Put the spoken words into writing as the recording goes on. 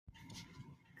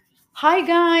Hi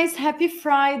guys, happy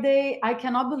Friday. I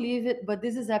cannot believe it, but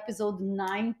this is episode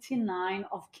 99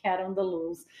 of Cat on the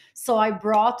Loose. So I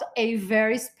brought a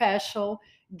very special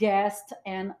guest,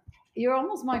 and you're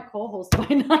almost my co-host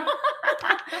by now.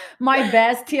 My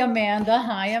bestie Amanda.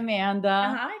 Hi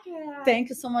Amanda. Hi, Kat. Thank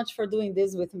you so much for doing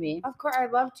this with me. Of course,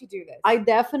 I'd love to do this. I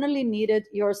definitely needed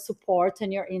your support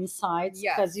and your insights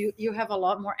Yes. because you have a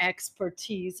lot more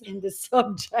expertise in the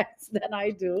subjects than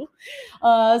I do.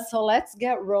 So let's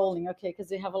get rolling, okay? Because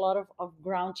we have a lot of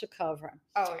ground to cover.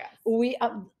 Oh, yes. We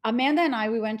Amanda and I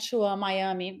we went to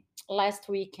Miami last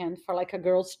weekend for like a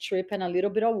girls trip and a little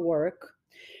bit of work.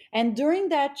 And during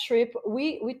that trip,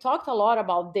 we talked a lot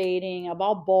about dating,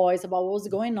 about boys, about what was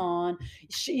going on.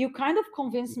 You kind of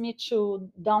convinced me to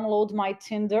download my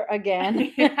Tinder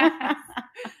again. Yes.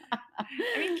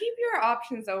 I mean, keep your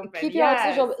options open. Keep your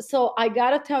options Yes. open. So I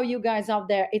gotta tell you guys out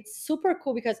there, it's super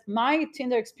cool because my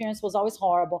Tinder experience was always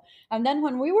horrible. And then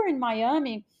when we were in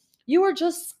Miami, you were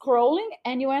just scrolling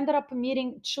and you ended up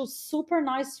meeting two super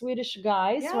nice Swedish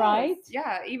guys, Yes. right?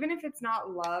 Yeah, even if it's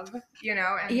not love,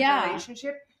 and Yeah.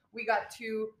 relationship, we got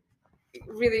two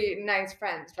really nice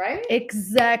friends, right?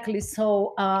 Exactly.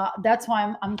 So that's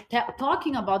why I'm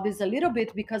talking about this a little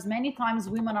bit because many times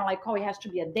women are like, oh, it has to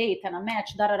be a date and a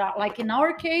match, da da da. Like in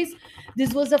our case,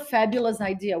 this was a fabulous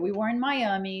idea. We were in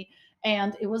Miami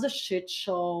and it was a shit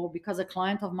show because a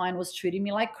client of mine was treating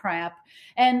me like crap.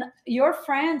 And your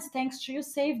friends, thanks to you,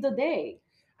 saved the day.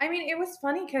 I mean, it was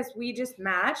funny because we just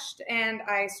matched, and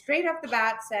I straight off the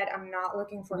bat said, I'm not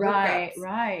looking for Right, hookups.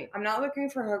 right. I'm not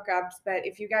looking for hookups, but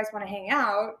if you guys want to hang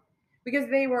out, because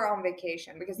they were on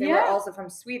vacation, because they were Yeah. also from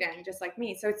Sweden, just like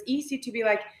me. So it's easy to be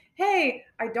like, hey,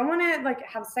 I don't want to like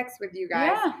have sex with you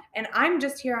guys, Yeah. and I'm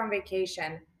just here on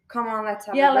vacation. Come on, let's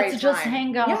have Yeah, a great let's just time.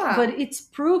 hang out. Yeah. But it's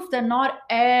proof that not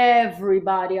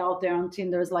everybody out there on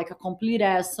Tinder is like a complete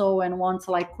asshole and wants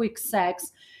like quick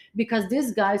sex. Because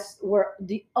these guys were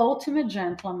the ultimate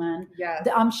gentlemen. Yes.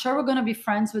 I'm sure we're gonna be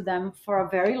friends with them for a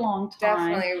very long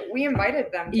time. Definitely. We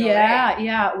invited them to Yeah, LA.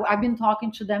 yeah. I've been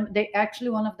talking to them. They actually,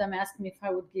 one of them asked me if I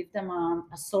would give them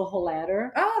a Soho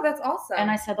letter. Oh, that's awesome. And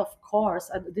I said, of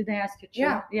course. Did they ask you too?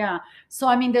 Yeah. Yeah. So,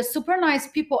 I mean, they're super nice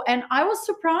people. And I was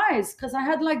surprised because I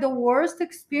had like the worst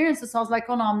experiences. I was like,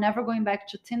 oh no, I'm never going back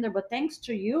to Tinder. But thanks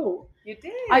to you, You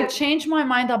did. I changed my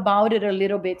mind about it a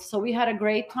little bit. So we had a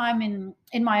great time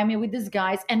in Miami with these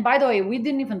guys. And by the way, we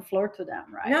didn't even flirt to them,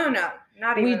 right? No,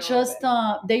 not even. We just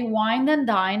they wined and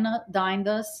dined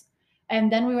us.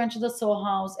 And then we went to the Soul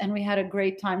House and we had a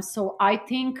great time. So I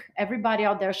think everybody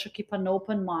out there should keep an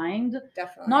open mind.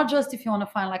 Definitely. Not just if you want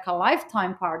to find like a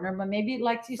lifetime partner, but maybe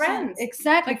like you friends. said,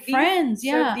 exactly, Like friends.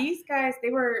 Yeah. So these guys, they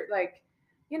were like,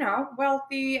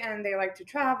 wealthy and they like to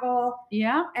travel.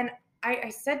 Yeah. And I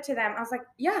said to them, I was like,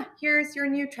 yeah, here's your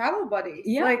new travel buddies.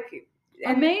 Yeah. Like,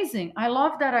 amazing. I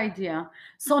love that idea.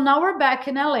 So now we're back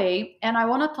in LA and I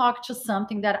want to talk to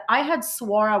something that I had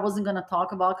swore I wasn't going to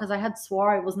talk about because I had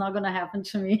swore it was not going to happen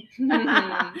to me.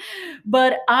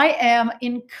 But I am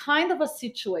in kind of a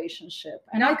situationship.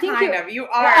 And not I think you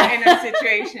are in a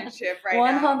situationship right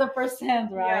 100%, now.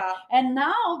 right? Yeah. And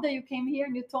now that you came here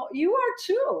and you are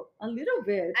too, a little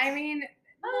bit. I mean,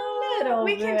 a little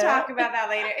we bit. can talk about that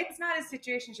later. It's not a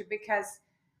situationship because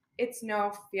it's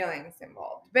no feelings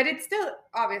involved, but it's still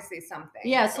obviously something.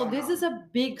 Yeah, so this is a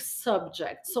big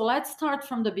subject. So let's start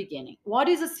from the beginning. What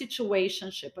is a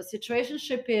situationship? A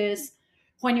situationship is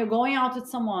when you're going out with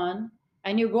someone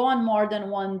and you go on more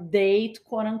than one date,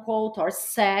 quote unquote, or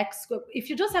sex. If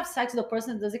you just have sex with a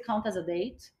person, does it count as a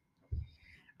date?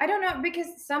 I don't know,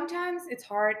 because sometimes it's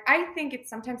hard. I think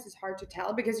sometimes it's hard to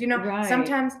tell because Right.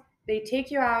 sometimes they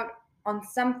take you out on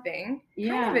something,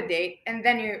 kind of a date, and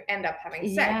then you end up having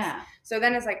sex. Yeah. So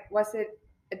then it's like, was it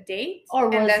a date Or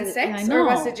and was then it- sex, I or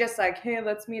was know. it just like, hey,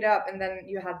 let's meet up, and then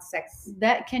you had sex?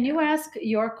 That can you ask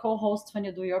your co-host when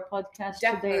you do your podcast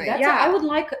Definitely, today? yeah. I would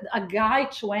like a guy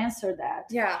to answer that.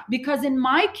 Yeah. Because in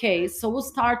my case, so we'll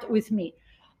start with me.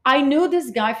 I knew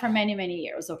this guy for many, many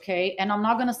years, okay? And I'm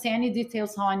not going to say any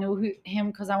details how I knew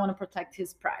him because I want to protect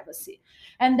his privacy.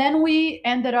 And then we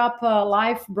ended up,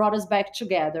 life brought us back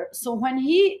together. So when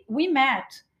we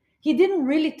met, he didn't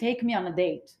really take me on a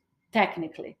date,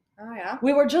 technically. Oh, yeah.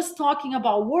 We were just talking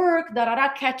about work,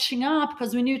 catching up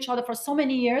because we knew each other for so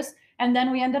many years. And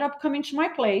then we ended up coming to my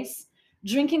place,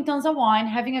 drinking tons of wine,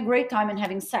 having a great time, and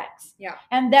having sex. Yeah.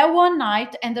 And that one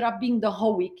night ended up being the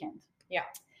whole weekend. Yeah.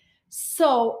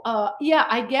 So, yeah,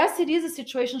 I guess it is a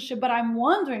situationship, but I'm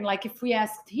wondering, like, if we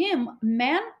asked him,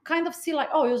 men kind of see like,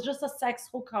 oh, it was just a sex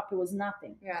hookup, it was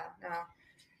nothing. Yeah, no.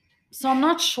 So I'm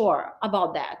not sure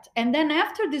about that. And then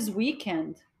after this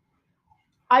weekend,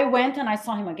 I went and I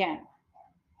saw him again.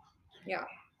 Yeah.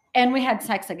 And we had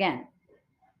sex again.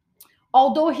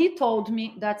 Although he told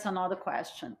me, that's another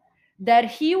question, that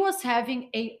he was having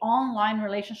a online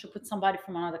relationship with somebody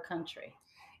from another country.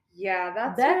 Yeah,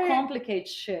 That very-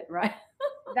 complicates shit, right?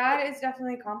 that is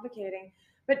definitely complicating.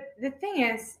 But the thing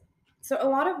is, so a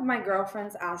lot of my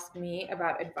girlfriends ask me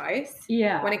about advice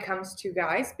Yeah. when it comes to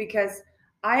guys because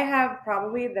I have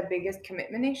probably the biggest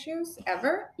commitment issues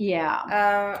ever.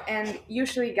 Yeah. And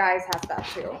usually guys have that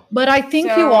too. But I think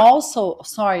you So- also,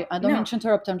 sorry, I don't No. mean to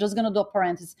interrupt. I'm just going to do a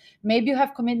parenthesis. Maybe you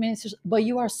have commitment issues, but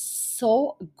you are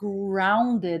so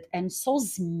grounded and so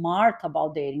smart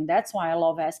about dating. That's why I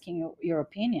love asking you your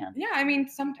opinion. Yeah, I mean,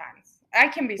 sometimes I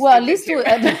can be Well, at stupid least too.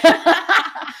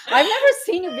 I've never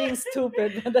seen you being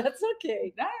stupid, but that's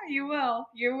okay. No, you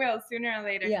will sooner or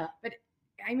later. Yeah. But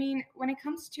I mean, when it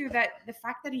comes to that, the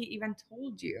fact that he even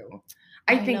told you,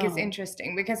 I think is know.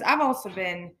 interesting because I've also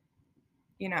been,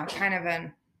 kind of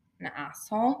an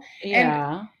asshole.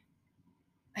 Yeah.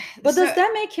 But So- does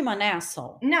that make him an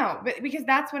asshole? No, but because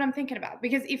that's what I'm thinking about.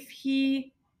 Because if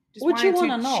he just Would you wanted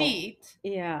wanna to know? cheat,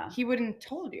 Yeah. he wouldn't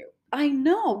told you. I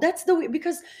know that's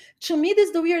because to me this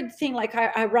is the weird thing. Like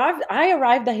I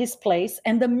arrived at his place,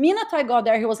 and the minute I got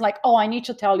there, he was like, "Oh, I need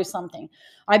to tell you something.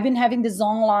 I've been having this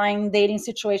online dating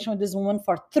situation with this woman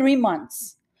for 3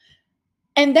 months."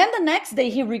 And then the next day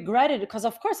he regretted it because,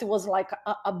 of course, it was like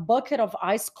a bucket of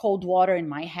ice cold water in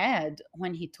my head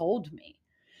when he told me.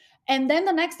 And then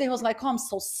the next day he was like, "Oh, I'm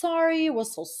so sorry. It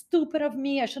was so stupid of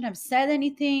me. I shouldn't have said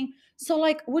anything." So,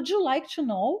 like, would you like to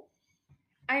know?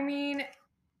 I mean,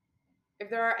 if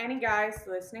there are any guys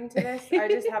listening to this, I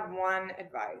just have one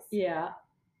advice. Yeah.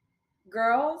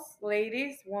 Girls,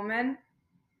 ladies, women,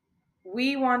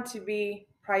 we want to be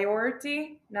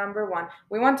priority number one.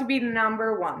 We want to be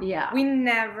number one. Yeah. We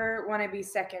never want to be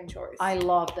second choice. I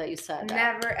love that you said that.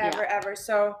 Never, ever, ever.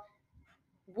 So,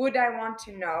 would I want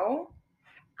to know?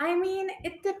 I mean,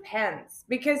 it depends.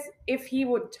 Because if he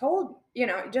would told,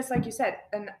 just like you said,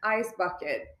 an ice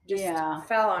bucket just Yeah.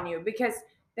 fell on you, because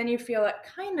then you feel it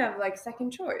kind of like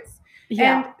second choice.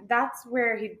 Yeah. And that's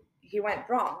where he went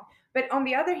wrong. But on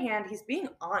the other hand, he's being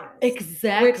honest.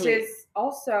 Exactly. Which is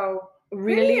also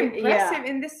really really impressive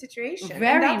yeah. in this situation. And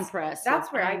Very that's, impressive.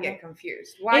 That's where I know. get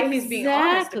confused. Why he's being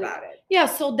honest Exactly. about it. Yeah.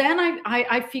 So then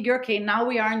I figure, okay, now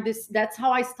we are in this. That's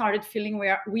how I started feeling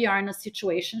we are in a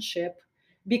situationship,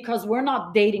 because we're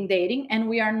not dating, and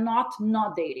we are not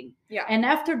dating. Yeah. And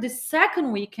after the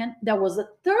second weekend, there was a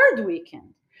third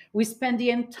weekend. We spent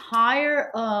the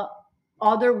entire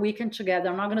other weekend together.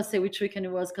 I'm not gonna say which weekend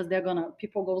it was because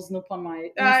people go snoop on my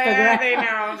Instagram.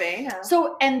 Yeah, they know.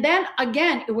 So, and then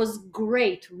again, it was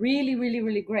great, really, really,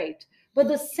 really great. But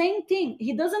the same thing,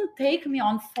 he doesn't take me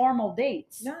on formal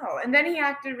dates. No, and then he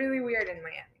acted really weird in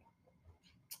Miami.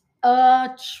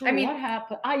 True. I mean, what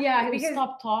happened? Yeah, he because-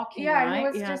 stopped talking. Yeah, right? he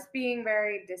was Yeah. just being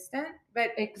very distant.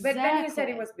 But then he said he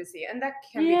Exactly. was busy, and that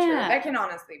can be true. Yeah. That can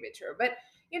honestly be true. But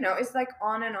it's like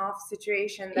on and off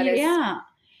situation that is Yeah.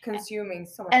 consuming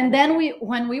so much. And then energy.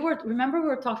 we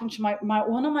were talking to my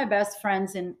one of my best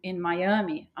friends in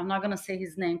Miami. I'm not gonna say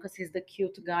his name because he's the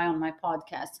cute guy on my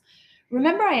podcast.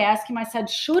 Remember, I asked him, I said,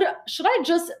 should I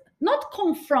just not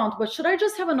confront, but should I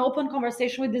just have an open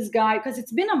conversation with this guy? Because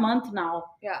it's been a month now.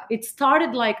 Yeah. It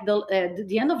started like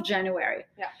the end of January.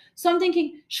 Yeah. So I'm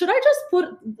thinking, should I just put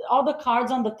all the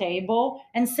cards on the table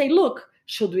and say, look,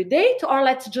 should we date or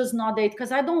let's just not date?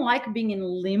 Because I don't like being in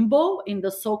limbo in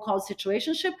the so-called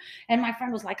situationship. And my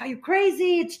friend was like, are you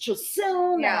crazy? It's too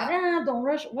soon. Yeah. Don't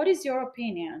rush. What is your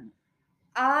opinion?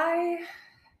 I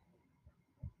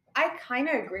kind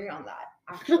of agree on that.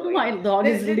 Actually, My dog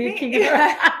The- is the thing- licking.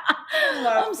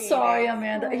 love I'm sorry, Phoenix.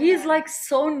 Amanda. Oh, He's man. like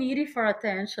so needy for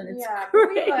attention. It's yeah, but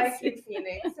crazy. we like you,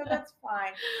 Phoenix, so that's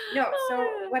fine. No, so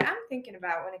what I'm thinking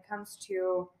about when it comes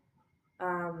to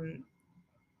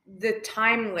the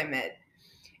time limit,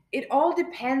 it all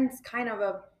depends kind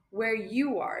of where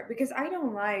you are, because I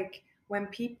don't like when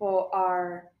people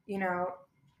are,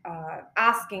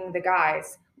 asking the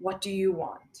guys, what do you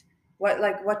want?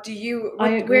 What do you,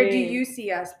 I where do agree. you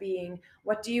see us being?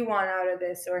 What do you want out of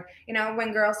this? Or,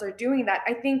 when girls are doing that,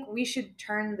 I think we should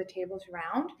turn the tables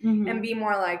around Mhm. and be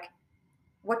more like,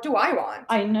 what do I want?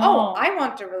 I know. Oh, I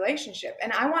want a relationship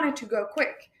and I want it to go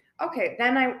quick. Okay,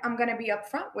 then I'm going to be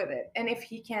upfront with it. And if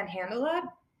he can't handle that,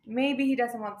 maybe he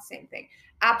doesn't want the same thing.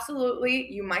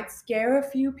 Absolutely, you might scare a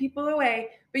few people away,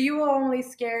 but you will only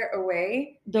scare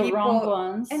away the people, wrong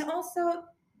ones. and also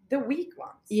the weak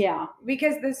ones. Yeah.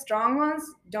 Because the strong ones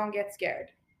don't get scared.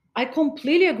 I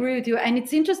completely agree with you. And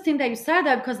it's interesting that you said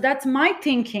that because that's my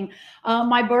thinking.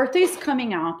 My birthday is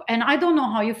coming up, and I don't know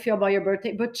how you feel about your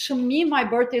birthday, but to me, my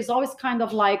birthday is always kind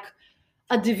of like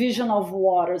a division of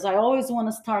waters. I always want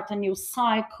to start a new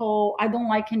cycle. I don't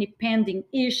like any pending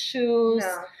issues.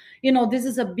 No. You know, this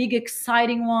is a big,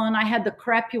 exciting one. I had the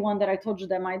crappy one that I told you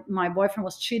that my boyfriend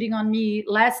was cheating on me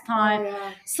last time. Oh,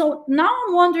 yeah. So now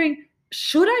I'm wondering,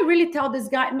 should I really tell this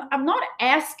guy? I'm not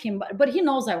asking, but he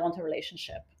knows I want a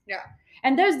relationship. Yeah.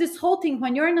 And there's this whole thing,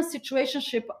 when you're in a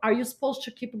situationship, are you supposed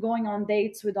to keep going on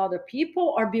dates with other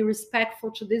people or be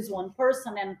respectful to this one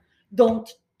person and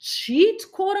don't cheat,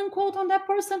 quote unquote, on that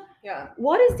person? Yeah.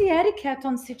 What is the etiquette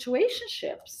on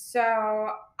situationships? So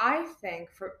I think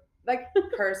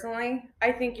personally,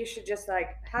 I think you should just like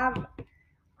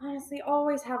honestly,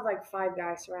 always have like 5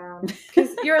 guys around,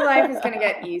 because your life is going to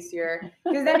get easier,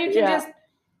 because then you can Yeah. just,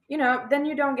 then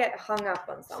you don't get hung up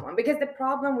on someone. Because the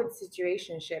problem with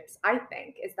situationships, I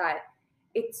think, is that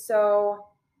it's so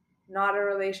not a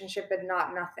relationship but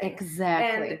not nothing.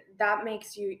 Exactly. And that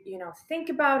makes you, think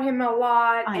about him a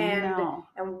lot I know.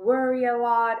 and worry a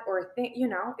lot, or think, you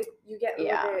get a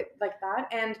Yeah. little bit like that.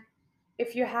 And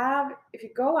if you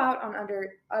go out on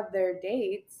other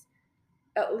dates,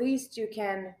 at least you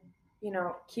can,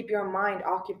 keep your mind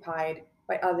occupied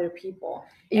by other people.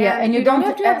 Yeah, and you don't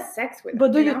have to have sex with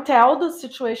But them, do you tell the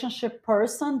situationship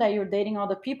person that you're dating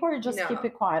other people, or you just No. keep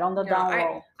it quiet on the No, down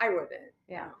low? I wouldn't.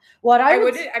 Yeah. No. What I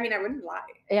would wouldn't. I mean, I wouldn't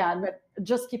lie. Yeah, but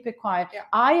just keep it quiet. Yeah.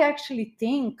 I actually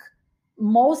think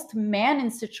most men in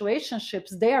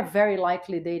situationships, they are very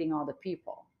likely dating other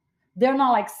people. They're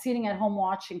not like sitting at home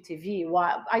watching TV.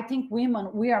 While I think women,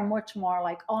 we are much more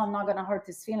like, oh, I'm not gonna hurt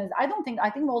his feelings. I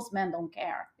think most men don't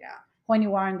care. Yeah. When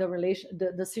you are in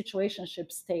the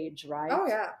situationship stage, right? Oh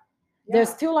yeah. They're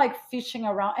still like fishing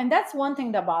around. And that's one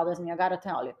thing that bothers me, I gotta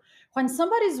tell you. When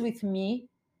somebody's with me,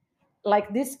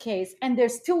 like this case, and they're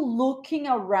still looking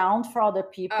around for other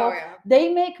people, Oh yeah.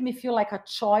 they make me feel like a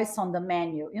choice on the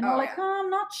menu. Oh, like, yeah. I'm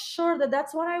not sure that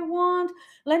that's what I want.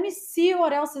 Let me see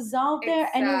what else is out there.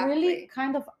 And it really Exactly.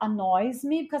 kind of annoys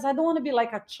me, because I don't want to be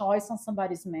like a choice on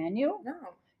somebody's menu.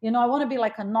 No. I want to be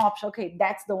like an option. Okay,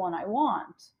 that's the one I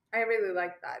want. I really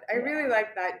like that. I really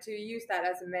like that, to use that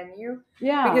as a menu.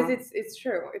 Yeah. Because it's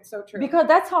true. It's so true. Because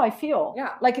that's how I feel.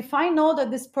 Yeah. Like if I know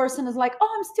that this person is like,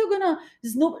 oh, I'm still gonna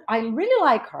snoop. I really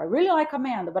like her. I really like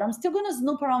Amanda, but I'm still gonna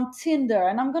snoop around Tinder,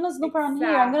 and I'm gonna snoop around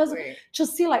here. I'm gonna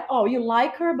just see like, oh, you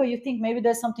like her, but you think maybe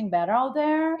there's something better out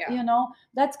there. Yeah.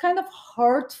 That's kind of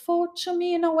hurtful to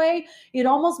me in a way. It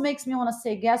almost makes me want to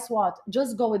say, guess what?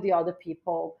 Just go with the other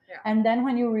people. Yeah. And then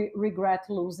when you regret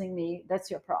losing me, that's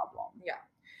your problem. Yeah.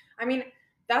 I mean,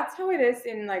 that's how it is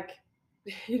in like,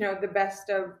 the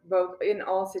best of both in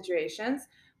all situations.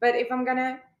 But if I'm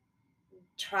gonna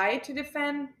try to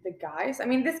defend the guys, I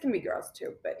mean, this can be girls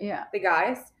too, but Yeah. the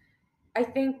guys, I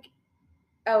think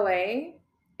LA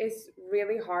is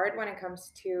really hard when it comes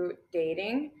to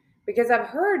dating, because I've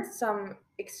heard some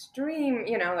extreme,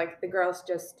 like the girls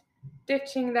just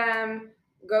ditching them,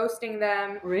 ghosting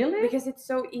them. Really? Because it's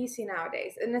so easy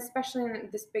nowadays, and especially in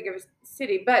this big of a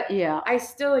city. But Yeah. I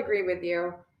still agree with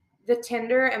you. The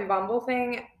Tinder and Bumble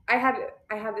thing, I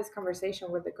had this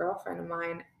conversation with a girlfriend of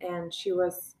mine, and she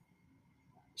was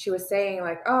saying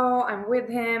like, oh, I'm with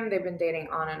him. They've been dating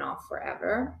on and off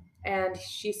forever. And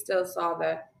she still saw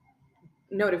the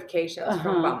notifications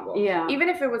from Bumble. Yeah. Even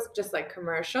if it was just like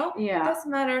commercial, Yeah. it doesn't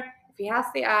matter. If he has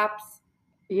the apps,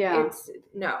 Yeah. it's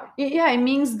no. Yeah, it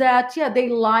means that, they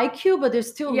like you, but they're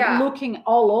still Yeah. looking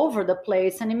all over the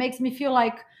place. And it makes me feel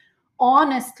like,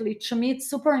 honestly, to me, it's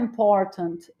super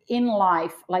important in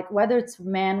life, like whether it's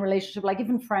man relationship, like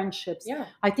even friendships. Yeah.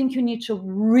 I think you need to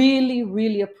really,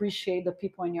 really appreciate the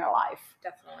people in your life.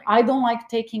 Definitely. I don't like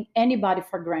taking anybody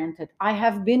for granted. I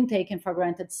have been taken for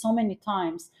granted so many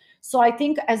times. So I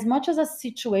think as much as a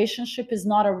situationship is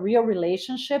not a real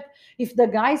relationship, if the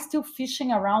guy is still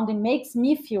fishing around, it makes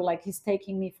me feel like he's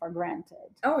taking me for granted.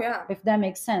 Oh yeah. If that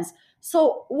makes sense.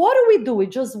 So what do? We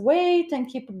just wait and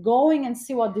keep going and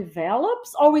see what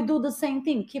develops? Or we do the same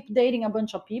thing, keep dating a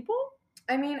bunch of people?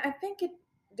 I mean, I think it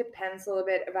depends a little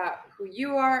bit about who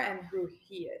you are and who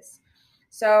he is.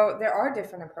 So there are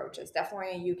different approaches.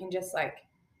 Definitely you can just like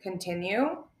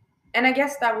continue. And I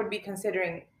guess that would be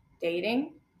considering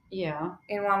dating. Yeah.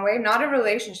 In one way, not a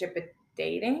relationship, but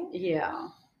dating. Yeah.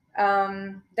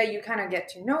 That you kind of get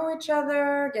to know each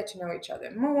other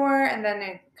more, and then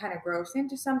it kind of grows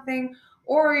into something.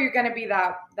 Or you're going to be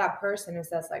that person who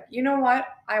says like, you know what,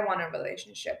 I want a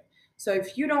relationship. So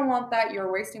if you don't want that,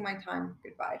 you're wasting my time.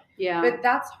 Goodbye. Yeah. But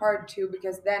that's hard too,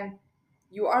 because then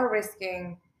you are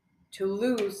risking to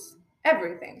lose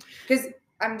everything. Because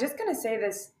I'm just going to say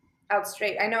this out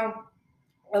straight. I know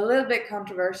a little bit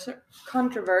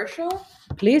controversial.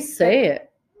 Please say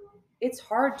it. It's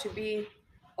hard to be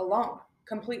alone,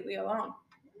 completely alone.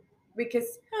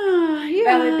 because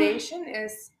Yeah. validation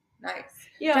is nice.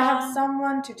 To have Yeah.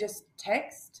 someone to just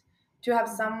text, to have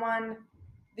someone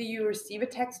that you receive a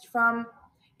text from,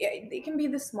 it can be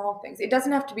the small things. It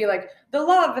doesn't have to be like the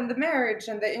love and the marriage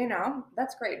and the,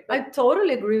 that's great. I But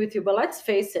totally agree with you, but let's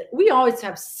face it, we always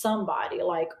have somebody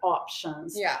like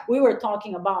options. yeah, We were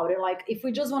talking about it. Like if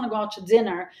we just want to go out to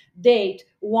dinner, date,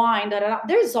 wine, da, da, da,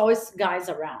 there's always guys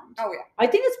around. oh yeah, I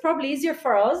think it's probably easier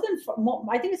for us than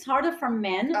I think it's harder for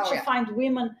men Oh, to yeah. find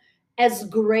women as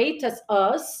great as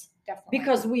us definitely.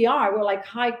 because we're like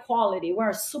high quality.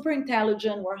 We're super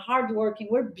intelligent, we're hardworking,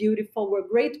 we're beautiful, we're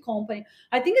great company.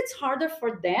 I think it's harder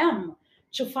for them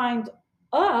to find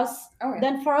us oh yeah,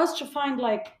 than for us to find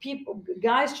like people,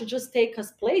 guys, to just take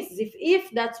us places if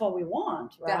that's what we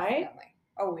want, right? definitely.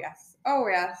 Oh yes, oh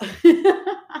yes.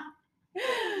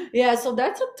 Yeah, so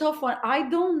that's a tough one. I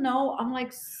don't know. I'm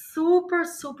like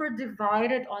super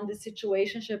divided on the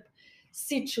situation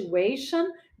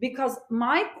because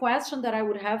my question that I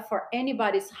would have for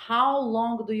anybody is how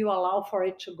long do you allow for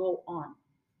it to go on?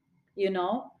 You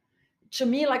know? To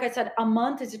me, like I said, a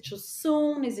month, is it too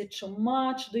soon? Is it too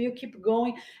much? Do you keep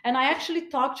going? And I actually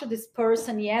talked to this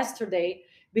person yesterday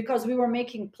because we were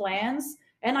making plans.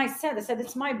 And I said,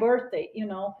 it's my birthday.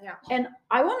 Yeah. And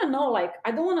I want to know, like,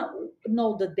 I don't want to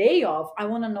know the day of. I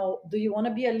want to know, do you want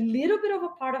to be a little bit of a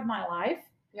part of my life?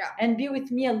 Yeah. And be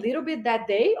with me a little bit that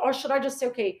day? Or should I just say,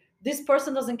 okay, this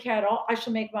person doesn't care at all. I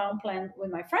should make my own plan with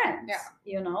my friends,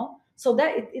 So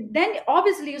that then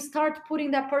obviously you start putting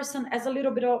that person as a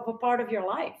little bit of a part of your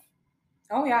life.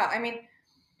 Oh yeah. I mean,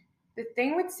 the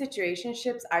thing with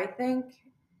situationships, I think,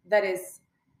 that is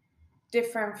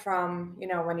different from,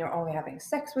 when you're only having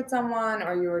sex with someone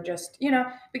or you're just,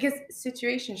 because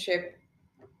situationship,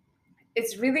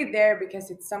 it's really there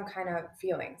because it's some kind of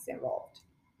feelings involved.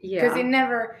 Because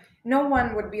no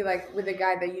one would be like with a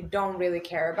guy that you don't really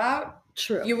care about.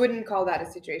 True. You wouldn't call that a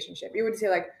situationship. You would say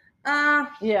like,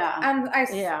 yeah, I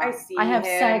see I have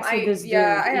him. sex with this dude.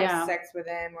 I have sex with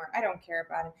him, or I don't care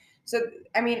about him. So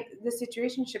I mean, the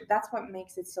situationship, that's what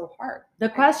makes it so hard. The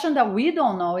question that we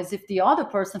don't know is if the other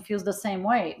person feels the same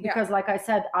way. Because like I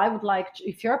said, I would like,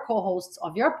 if you're co-hosts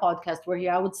of your podcast were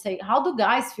here, I would say, how do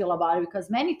guys feel about it? Because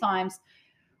many times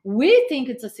we think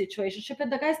it's a situationship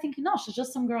and the guys think, no, she's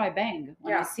just some girl I bang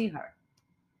when I see her.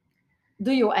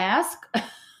 Do you ask?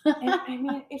 And, I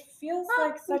mean, it feels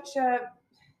like such a,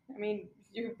 I mean,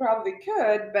 you probably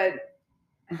could, but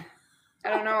I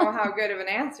don't know how good of an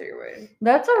answer you would.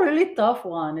 That's a really tough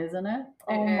one, isn't it?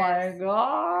 Oh my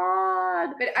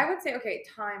God. But I would say, okay,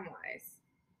 time-wise,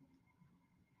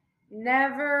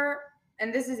 never,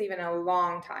 and this is even a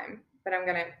long time, but I'm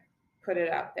going to put it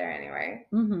out there anyway.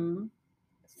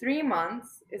 3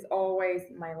 months is always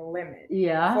my limit.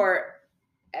 Yeah. For,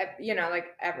 like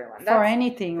everyone. For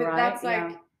anything, right? That's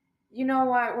like, you know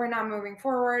what? We're not moving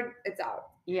forward. It's out.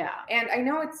 Yeah. And I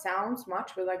know it sounds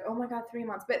much. We're like, oh my God, 3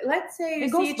 months. But let's say you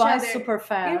see each other. It goes by super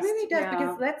fast. It really does,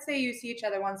 because let's say you see each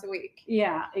other once a week.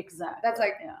 Yeah, exactly. That's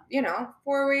like,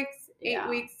 4 weeks, 8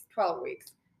 weeks, 12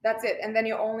 weeks. That's it. And then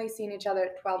you're only seeing each other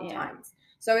 12 times.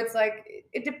 So it's like,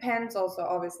 it depends also,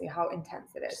 obviously, how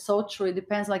intense it is. So true. It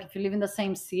depends. Like if you live in the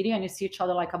same city and you see each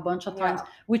other like a bunch of times,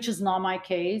 which is not my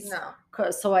case. No.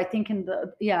 So I think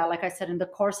like I said, in the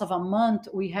course of a month,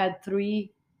 we had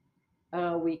 3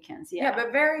 weekends. Yeah,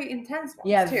 but very intense ones.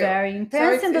 Yeah, too. Very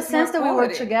intense, so in the sense that we were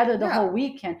together the whole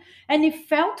weekend. And it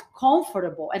felt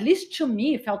comfortable. At least to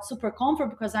me, it felt super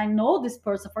comfortable because I know this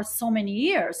person for so many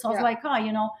years. So I was like,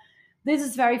 this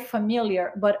is very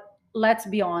familiar. But let's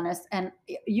be honest, and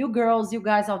you girls, you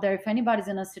guys out there, if anybody's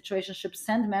in a situationship,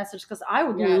 send message, because I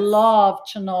would love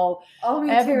to know. Oh, me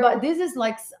everybody too. This is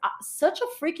like such a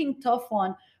freaking tough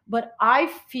one. But I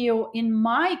feel in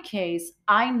my case,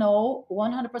 I know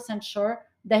 100% sure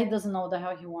that he doesn't know the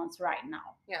hell he wants right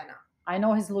now. Yeah, no. I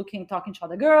know he's talking to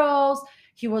other girls.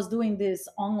 He was doing this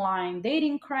online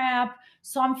dating crap.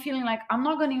 So I'm feeling like I'm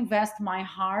not going to invest my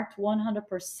heart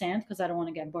 100% because I don't want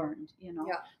to get burned, Yeah.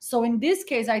 So in this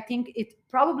case, I think it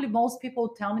probably most people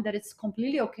tell me that it's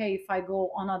completely okay if I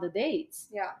go on other dates.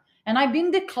 Yeah. And I've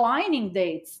been declining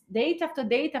dates, date after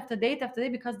date after date after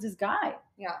date because this guy.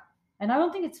 Yeah. And I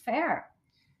don't think it's fair.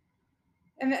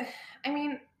 And I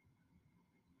mean,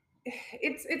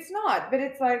 it's not, but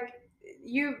it's like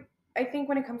I think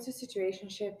when it comes to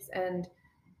situationships, and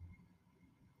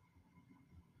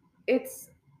it's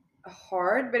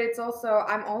hard, but it's also,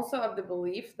 I'm also of the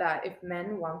belief that if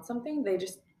men want something, they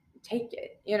just take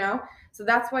it, So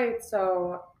that's why it's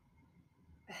so,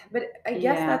 but I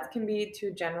guess that can be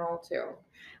too general too.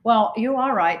 Well, you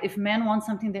are right. If men want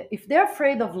something, if they're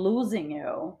afraid of losing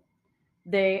you,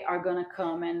 they are gonna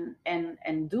come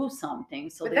and do something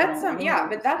so But they that's don't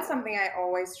but that's lose. something I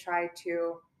always try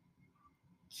to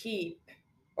keep,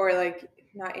 or like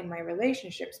not in my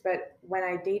relationships, but when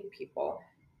I date people,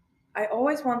 I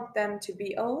always want them to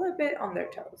be a little bit on their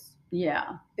toes.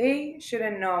 Yeah, They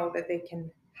shouldn't know that they can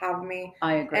have me.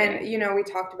 I agree. And we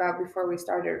talked about before we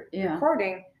started Yeah.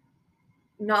 recording,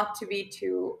 not to be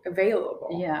too available.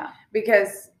 Yeah.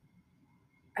 Because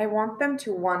I want them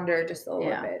to wonder just a little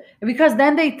Yeah. bit. Because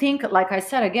then they think, like I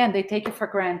said again, they take you for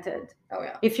granted. Oh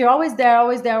yeah. If you're always there,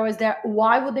 always there, always there,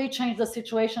 why would they change the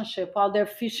situationship while they're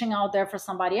fishing out there for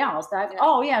somebody else? That, Yeah.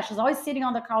 oh yeah, she's always sitting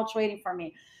on the couch waiting for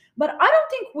me. But I don't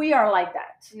think we are like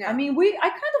that. No. I mean, I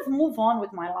kind of move on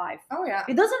with my life. Oh yeah.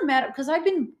 It doesn't matter because I've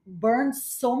been burned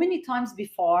so many times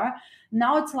before.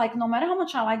 Now it's like, no matter how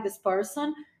much I like this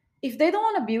person, if they don't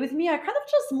want to be with me, I kind of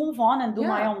just move on and do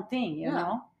my Yeah. own thing, you Yeah.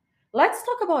 know? Let's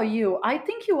talk about you. I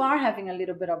think you are having a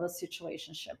little bit of a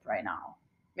situationship right now.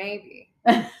 Maybe.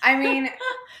 I mean,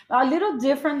 A little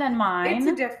different than mine. it's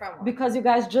a different one. Because you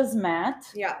guys just met.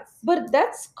 Yes. But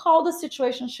that's called a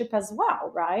situationship as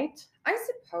well, right? I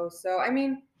suppose so. I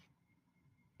mean,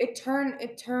 it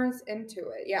turns into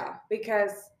it, yeah,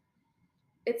 because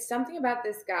it's something about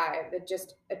this guy that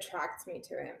just attracts me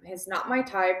to him. He's not my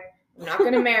type. I'm not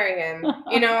going to marry him.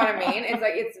 You know what I mean? It's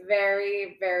like it's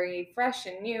very, very fresh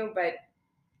and new, but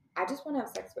I just want to have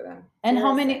sex with him. And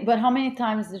Seriously. how many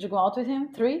times did you go out with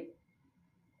him? 3?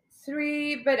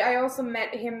 3, but I also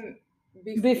met him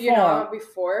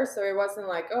before, so it wasn't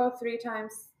like 3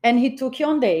 times. And he took you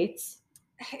on dates?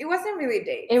 It wasn't really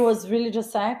dates. It was really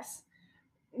just sex?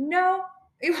 No.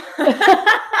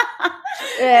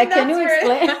 Yeah, can you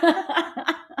explain?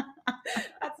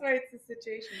 That's why it's a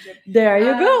situationship. There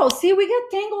you go. See, we get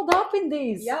tangled up in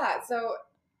these. Yeah, so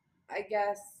I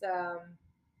guess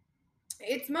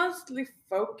it's mostly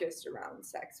focused around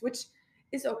sex, which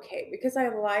is okay because I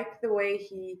like the way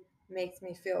he makes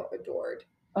me feel adored.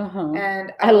 Uh-huh.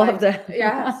 And I love that.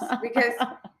 Yes, because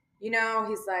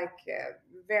he's like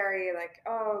very like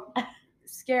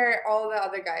scare all the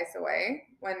other guys away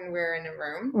when we're in a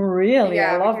room. Really?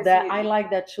 Yeah, I love that. he- I like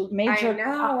that too. Major I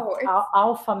know,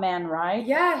 alpha man, right?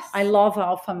 Yes, I love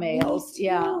alpha males. Me too.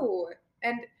 Yeah.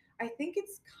 And I think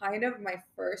it's kind of my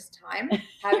first time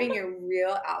having a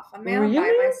real alpha male Really? by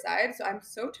my side, so I'm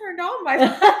so turned on by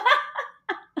that.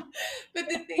 But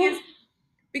the thing is,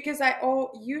 because I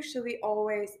usually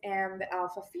always am the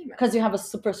alpha female. Because you have a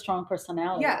super strong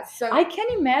personality. Yeah, so I can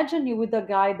imagine you with a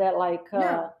guy that like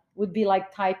No. would be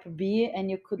like type B, and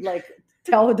you could like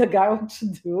tell the guy what to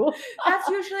do. that's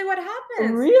usually what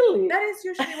happens. Really? That is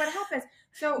usually what happens.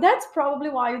 So That's probably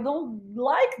why you don't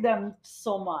like them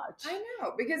so much. I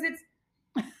know, because it's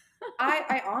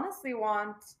I honestly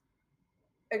want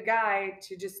a guy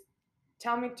to just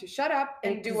tell me to shut up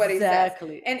and do what he says.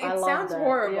 Exactly. And I it love sounds that.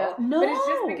 horrible, Yeah. but it's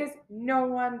just No. because no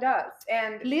one does.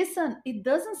 And Listen, it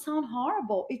doesn't sound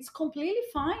horrible. It's completely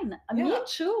fine. Me Yeah.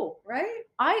 too. right?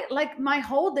 I like my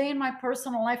whole day in my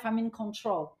personal life, I'm in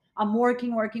control. I'm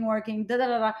working, da da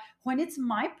da da. When it's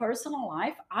my personal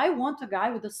life, I want a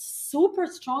guy with a super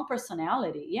strong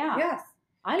personality. Yeah. Yes.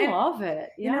 I And, love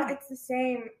it. Yeah. it's the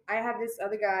same. I had this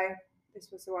other guy,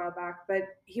 this was a while back, but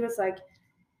he was like,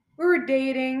 we were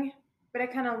dating, but I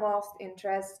kind of lost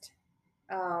interest.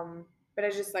 But I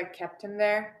just like kept him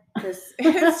there because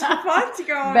it's so fun to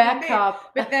go on a Back date.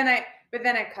 up. But then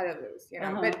I cut it loose,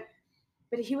 Uh-huh.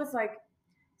 But he was like,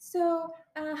 so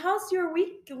how's your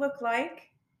week look like?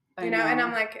 I And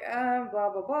I'm like, blah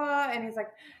blah blah. And he's like,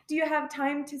 do you have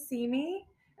time to see me?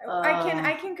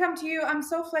 I can come to you. I'm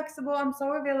so flexible. I'm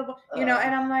so available. And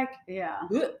I'm like, yeah.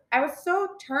 I was so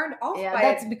turned off Yeah, by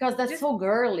that's it. because that's Just- so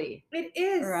girly. It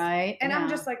is. Right. And I'm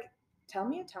Yeah. just like, tell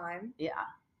me a time Yeah.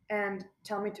 and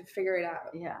tell me to figure it out.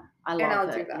 Yeah, I love And I'll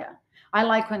it. do that. Yeah, I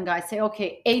like when guys say,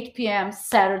 "Okay, 8 p.m.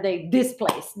 Saturday, this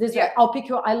place, this Yeah. I'll pick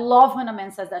you." I love when a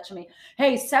man says that to me.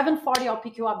 Hey, 7:40, I'll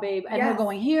pick you up, babe, and we're Yes.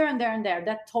 going here and there and there.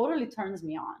 That totally turns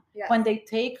me on Yes, when they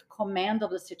take command of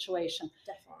the situation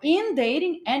definitely. in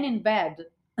dating and in bed.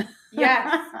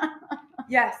 Yes.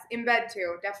 Yes, in bed too,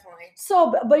 definitely. So,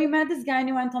 but you met this guy and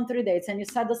you went on 3 dates, and you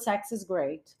said the sex is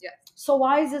great. Yes. So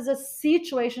why is this a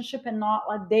situationship and not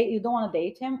a date? You don't want to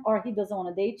date him, or he doesn't want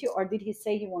to date you, or did he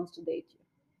say he wants to date you?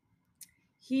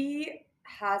 He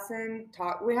hasn't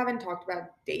talked. We haven't talked about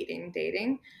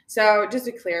dating. So just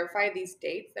to clarify, these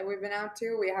dates that we've been out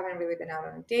to, we haven't really been out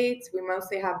on dates. We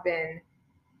mostly have been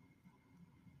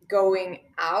going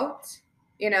out,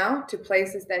 to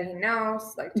places that he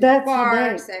knows, like to That's a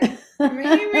bars date. and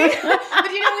maybe. But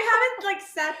we haven't like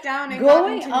sat down and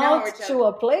Going gotten to know out each to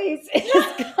other. a place.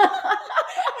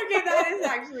 Okay, that is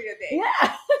actually a date.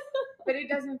 Yeah. But it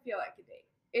doesn't feel like a date.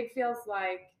 it feels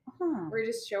like Huh. we're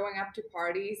just showing up to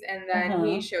parties, and then Uh-huh.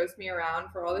 he shows me around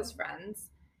for all his friends,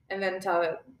 and then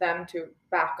tell them to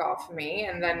back off me,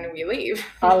 and then we leave.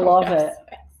 I love Yes.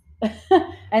 it.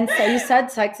 And so you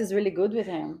said sex is really good with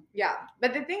him. Yeah,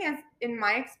 but the thing is, in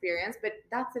my experience, but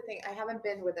that's the thing, I haven't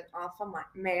been with an alpha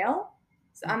male,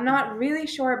 so I'm not really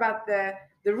sure about the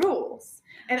rules,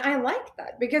 and I like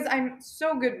that because I'm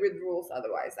so good with rules.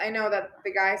 Otherwise, I know that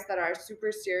the guys that are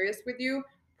super serious with you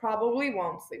probably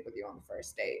won't sleep with you on the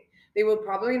first date. They will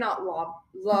probably not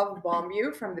love bomb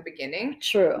you from the beginning.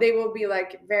 True. They will be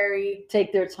like very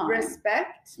Take their time.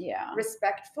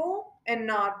 respectful, and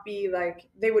not be like,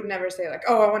 they would never say like,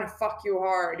 oh, I want to fuck you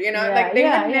hard, you know, Yeah, like they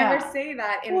yeah, would never yeah. say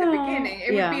that in the Well, beginning.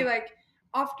 It yeah. would be like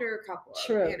after a couple of,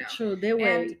 True, you know. true. They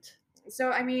wait.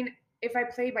 So I mean, if I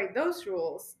play by those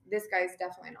rules, this guy's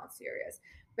definitely not serious,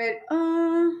 but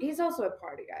he's also a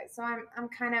party guy, so I'm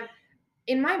kind of,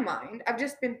 in my mind, I've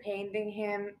just been painting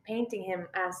him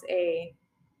as a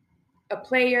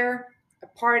player, a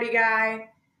party guy,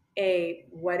 a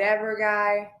whatever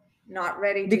guy, not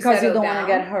ready to because you settle don't want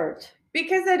to down. get hurt.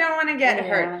 Because I don't want to get Yeah.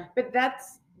 hurt. But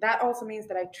that also means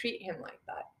that I treat him like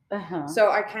that. Uh-huh.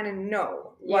 So I kind of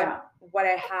know what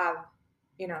I have,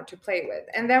 you know, to play with,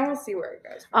 and then we'll see where it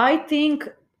goes. I think,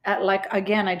 like,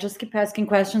 again, I just keep asking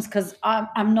questions because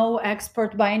I'm no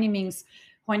expert by any means.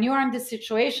 When you are in this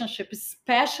situationship,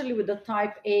 especially with the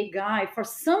type A guy, for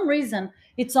some reason,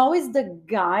 it's always the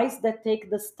guys that take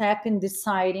the step in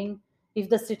deciding if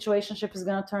the situationship is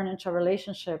going to turn into a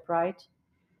relationship, right?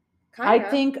 Kinda. I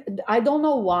think, I don't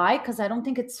know why, because I don't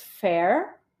think it's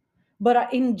fair.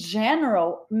 But in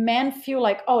general, men feel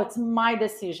like, oh, it's my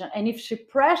decision. And if she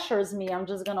pressures me, I'm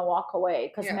just going to walk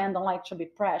away because men don't like to be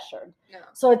pressured. No.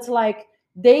 So it's like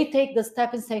they take the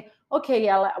step and say, okay,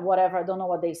 yeah, whatever. I don't know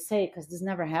what they say because this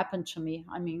never happened to me.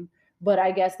 I mean, but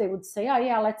I guess they would say, oh,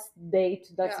 yeah, let's date.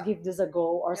 Let's give this a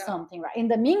go or something. Right. In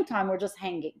the meantime, we're just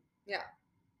hanging. Yeah.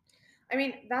 I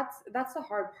mean, that's the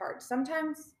hard part.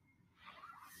 Sometimes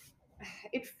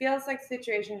it feels like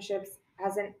situationships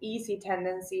has an easy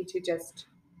tendency to just,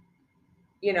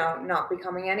 you know, not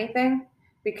becoming anything,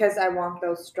 because I want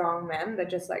those strong men that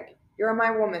just like, you're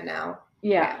my woman now.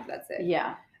 Yeah. That's it.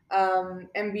 Yeah.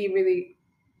 And be really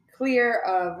clear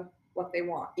of what they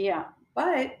want. Yeah.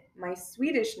 But my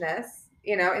Swedishness,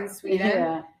 you know, in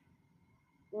Sweden,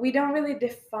 we don't really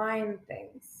define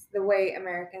things the way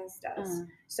Americans does.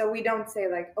 So we don't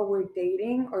say like, oh, we're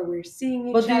dating or we're seeing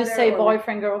each other. But do you say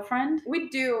boyfriend, girlfriend? We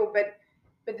do, but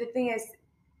the thing is,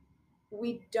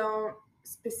 we don't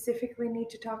specifically need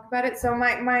to talk about it. So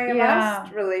my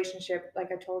last relationship,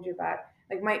 like I told you about,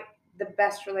 like the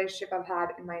best relationship I've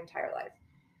had in my entire life,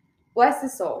 bless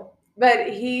his soul. But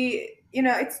he, you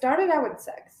know, it started out with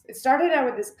sex. It started out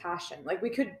with this passion. Like we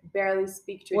could barely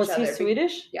speak to each other. Was he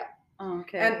Swedish? Yeah. Oh,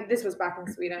 okay. And this was back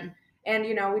in Sweden. And,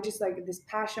 you know, we just like this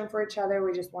passion for each other.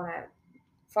 We just want to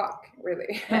fuck,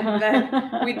 really. And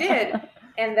then we did.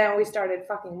 And then we started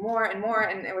fucking more and more.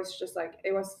 And it was just like,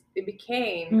 it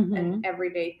became an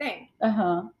everyday thing.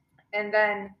 And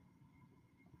then,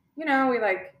 you know, we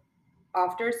like,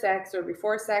 after sex or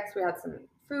before sex, we had some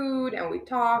food and we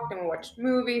talked and we watched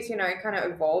movies. You know, it kind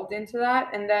of evolved into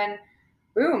that. And then,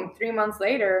 boom, 3 months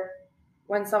later,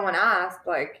 when someone asked,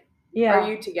 like, are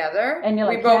you together? And you're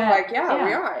like, we both like, we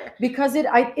are. Because it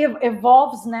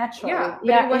evolves naturally.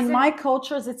 Yeah. In my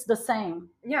cultures, it's the same.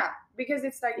 Yeah, because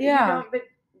it's like, you don't, but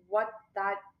what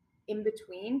that in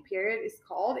between period is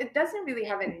called, it doesn't really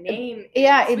have a name.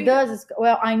 It does.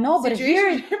 Well, I know, but here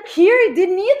it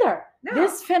didn't either. No.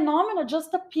 This phenomena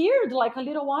just appeared like a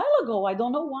little while ago. I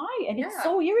don't know why. And it's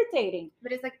so irritating.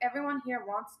 But it's like everyone here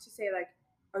wants to say like,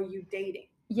 are you dating?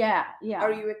 Yeah.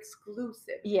 Are you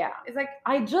exclusive? Yeah. It's like,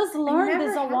 I just learned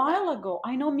this a while ago.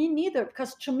 I know, me neither.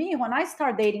 Because to me, when I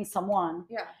start dating someone,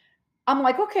 I'm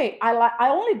like, okay, I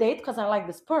only date because I like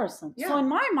this person. So in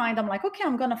my mind, I'm like, okay,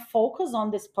 I'm going to focus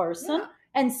on this person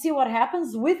and see what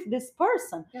happens with this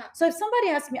person. So if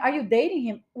somebody asks me, are you dating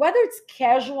him? Whether it's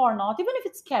casual or not, even if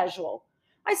it's casual,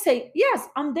 I say, yes,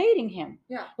 I'm dating him.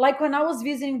 Like when I was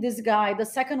visiting this guy, the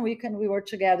second weekend we were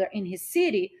together in his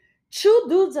city, 2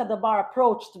 dudes at the bar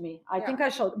approached me. I think I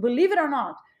showed, believe it or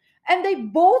not. And they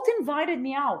both invited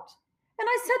me out. And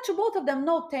I said to both of them,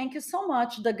 no, thank you so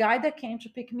much. The guy that came to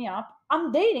pick me up,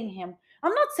 I'm dating him.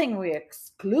 I'm not saying we're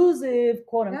exclusive,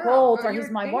 quote unquote, or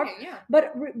he's my boyfriend.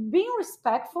 But being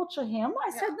respectful to him,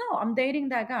 I said, no, I'm dating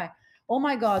that guy. Oh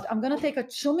my God, I'm going to take a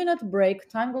 2-minute break.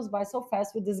 Time goes by so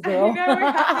fast with this girl.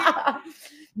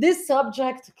 This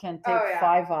subject can take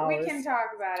 5 hours. We can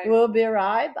talk about it. We'll be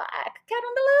right back. Cat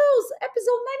on the Loose,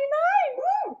 episode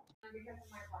 99.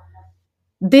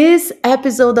 Woo! This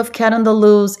episode of Cat on the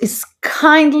Loose is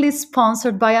kindly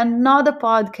sponsored by another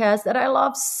podcast that I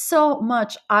love so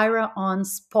much, Ira on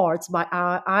Sports by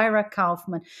Ira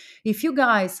Kaufman. If you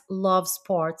guys love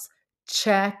sports,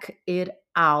 check it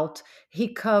out.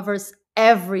 He covers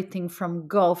everything from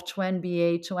golf to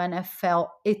NBA to NFL.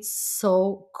 It's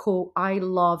so cool. I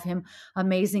love him.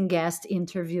 Amazing guest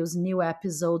interviews, new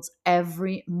episodes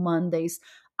every Mondays.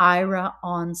 Ira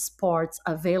on Sports,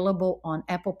 available on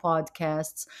Apple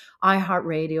Podcasts,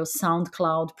 iHeartRadio,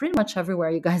 SoundCloud, pretty much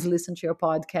everywhere you guys listen to your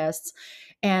podcasts.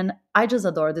 And I just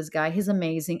adore this guy. He's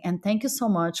amazing. And thank you so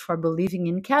much for believing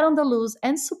in Cat on the Loose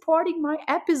and supporting my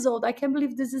episode. I can't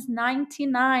believe this is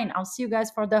 99. I'll see you guys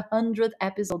for the 100th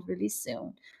episode really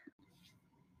soon.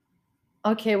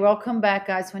 Okay, welcome back,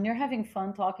 guys. When you're having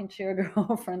fun talking to your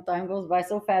girlfriend, time goes by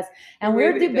so fast. And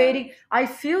we're really debating. I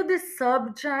feel this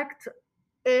subject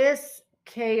is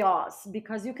chaos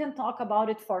because you can talk about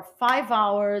it for 5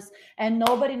 hours and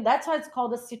nobody, that's why it's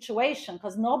called a situation,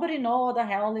 because nobody know what the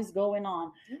hell is going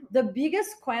on. The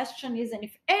biggest question is, and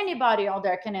if anybody out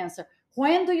there can answer,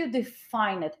 when do you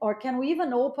define it, or can we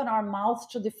even open our mouths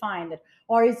to define it?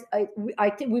 Or is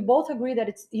I think we both agree that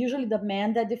it's usually the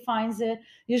man that defines it.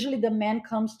 Usually the man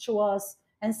comes to us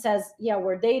and says, yeah,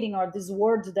 we're dating, or these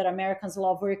words that Americans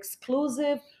love, we're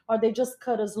exclusive, or they just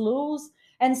cut us loose.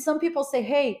 And some people say,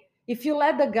 hey, if you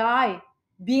let the guy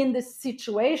be in this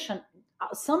situation,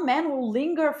 some men will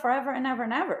linger forever and ever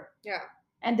and ever. Yeah.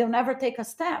 And they'll never take a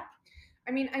step.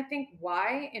 I mean, I think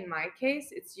why, in my case,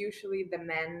 it's usually the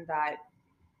men that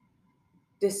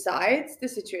decides the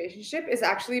situationship is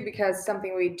actually because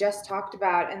something we just talked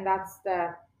about, and that's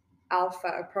the alpha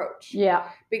approach. Yeah.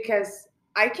 Because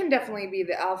I can definitely be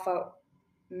the alpha,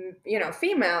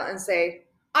 female and say,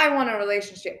 I want a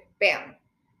relationship, bam.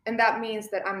 And that means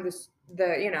that I'm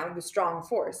the strong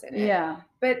force in it. Yeah.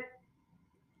 But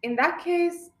in that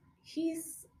case,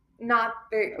 he's not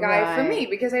the guy for me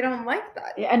because I don't like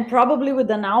that. Yeah, and probably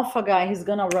with an alpha guy, he's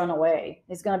gonna run away.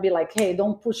 He's gonna be like, hey,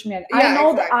 don't push me.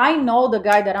 Yeah, I know the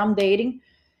guy that I'm dating.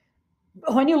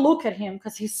 When you look at him,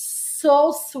 because he's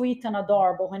so sweet and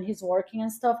adorable when he's working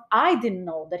and stuff, I didn't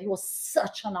know that he was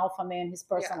such an alpha man in his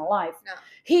personal life. No.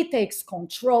 He takes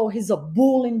control. He's a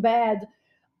bull in bed.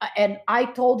 And I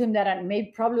told him that, and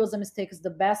maybe probably was a mistake. It's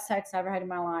the best sex I ever had in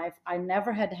my life. I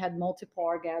never had multiple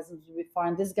orgasms before,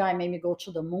 and this guy made me go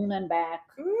to the moon and back.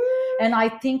 Ooh. And I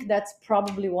think that's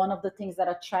probably one of the things that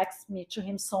attracts me to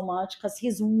him so much, because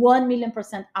he's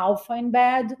 1,000,000% alpha in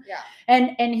bed. Yeah.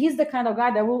 And he's the kind of guy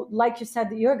that will, like you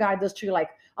said, your guy does to you, like,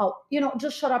 oh,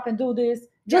 just shut up and do this.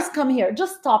 Just come here.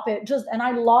 Just stop it. And I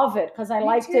love it because I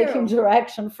like taking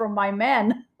direction from my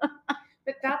men.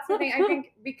 But that's the thing, I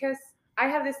think, because I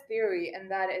have this theory,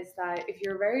 and that is that if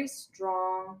you're very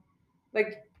strong,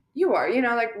 like you are,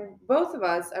 like both of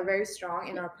us are very strong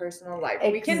in our personal life.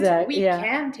 Exactly. We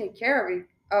can take care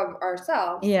of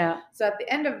ourselves. Yeah. So at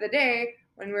the end of the day,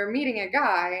 when we're meeting a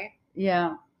guy,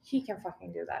 yeah, he can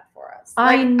fucking do that for us.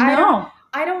 I know.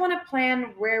 I don't want to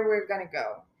plan where we're gonna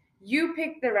go. You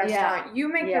pick the restaurant.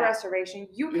 You make the reservation.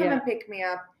 You come and pick me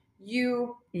up.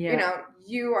 You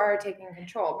are taking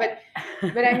control. But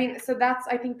I mean, so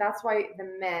I think that's why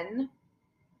the men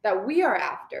that we are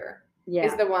after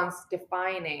is the ones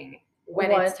defining when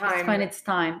it's time. When it's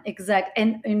time. Exact.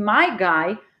 And in my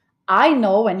guy, I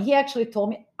know, and he actually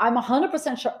told me, I'm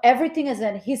 100% sure everything is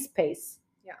at his pace.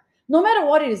 Yeah. No matter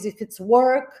what it is, if it's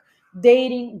work,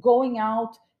 dating, going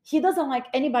out, he doesn't like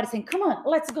anybody saying, come on,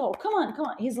 let's go. Come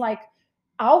on. He's like,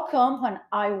 I'll come when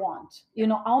I want.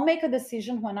 I'll make a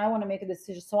decision when I want to make a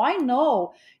decision. So I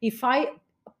know if I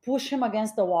push him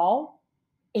against the wall,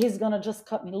 he's going to just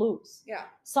cut me loose. Yeah.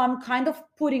 So I'm kind of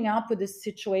putting up with this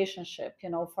situationship,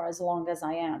 for as long as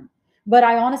I am. But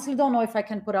I honestly don't know if I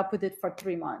can put up with it for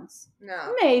 3 months.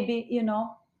 No. Maybe,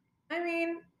 I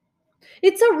mean,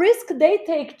 it's a risk they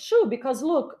take too, because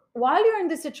look, while you're in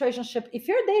this situationship, if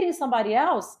you're dating somebody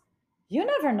else, you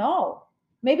never know.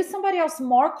 Maybe somebody else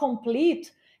more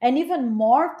complete and even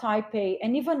more type A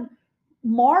and even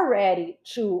more ready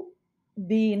to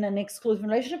be in an exclusive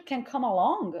relationship can come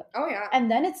along. Oh, yeah.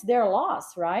 And then it's their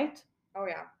loss, right? Oh,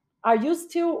 yeah. Are you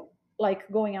still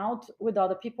like going out with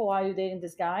other people while you're dating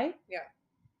this guy? Yeah.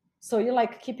 So you're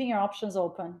like keeping your options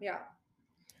open. Yeah.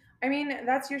 I mean,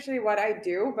 that's usually what I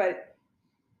do, but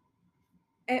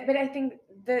I think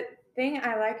the thing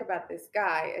I like about this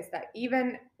guy is that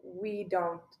even we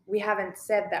haven't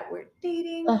said that we're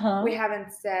dating. We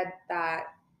haven't said that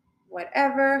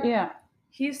whatever. Yeah.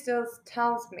 He still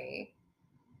tells me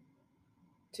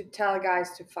to tell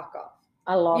guys to fuck off.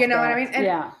 I love that. You know what I mean? And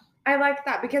yeah. I like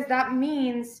that because that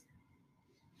means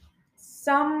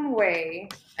some way.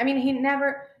 I mean, he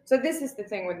never. So this is the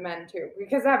thing with men too,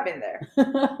 because I've been there.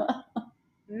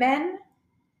 Men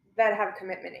that have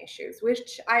commitment issues,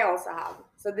 which I also have.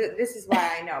 So this is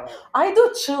why I know it. I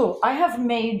do too. I have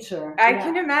major. I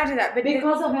can imagine that, but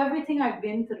because of everything I've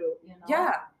been through, you know.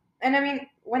 Yeah. And I mean,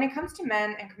 when it comes to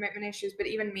men and commitment issues, but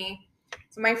even me,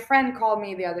 so my friend called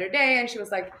me the other day and she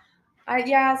was like,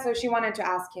 yeah, so she wanted to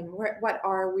ask him, what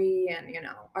are we? And, you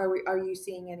know, are you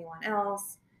seeing anyone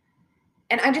else?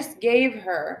 And I just gave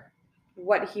her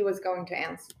what he was going to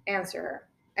answer her.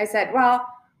 I said, well,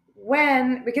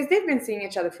 because they've been seeing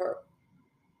each other for,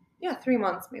 3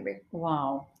 months maybe.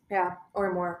 Wow. Yeah,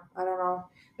 or more. I don't know.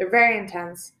 They're very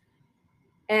intense.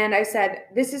 And I said,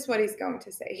 this is what he's going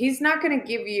to say. He's not going to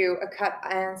give you a cut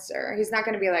answer. He's not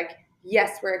going to be like,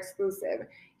 yes, we're exclusive.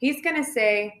 He's going to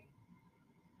say,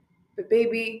 but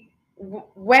baby,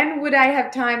 when would I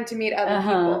have time to meet other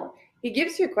people? He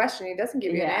gives you a question. He doesn't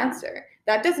give you an answer.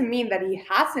 That doesn't mean that he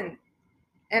hasn't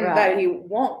and that he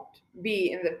won't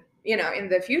be in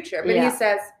the future. But he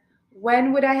says,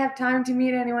 when would I have time to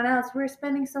meet anyone else? We're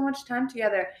spending so much time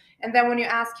together. And then when you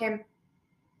ask him,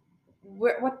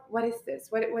 what is this?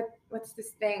 What's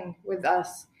this thing with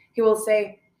us? He will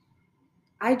say,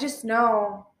 I just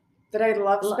know that I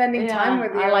love spending time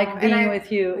with you. I like being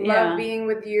with you. Love being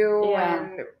with you.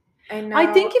 And I know. I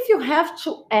think if you have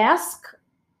to ask,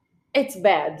 it's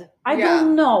bad. I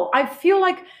don't know. I feel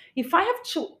like if I have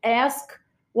to ask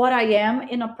what I am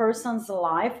in a person's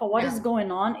life or what is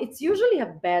going on, it's usually a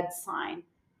bad sign.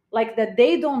 Like that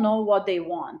they don't know what they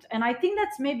want. And I think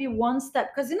that's maybe one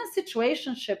step, because in a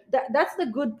situationship, that's the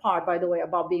good part, by the way,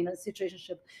 about being in a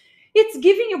situationship. It's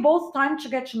giving you both time to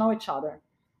get to know each other.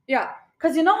 Yeah.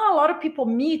 Because you know how a lot of people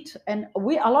meet, and a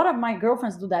lot of my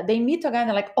girlfriends do that. They meet a guy and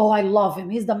they're like, oh, I love him.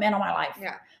 He's the man of my life.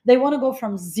 Yeah. They want to go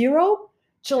from zero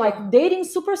to like dating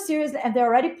super serious, and they're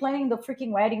already planning the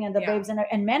freaking wedding and the babes,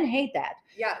 and men hate that.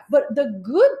 Yeah. But the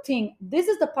good thing, this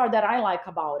is the part that I like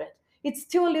about it. It's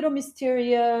still a little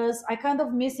mysterious. I kind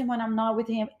of miss him when I'm not with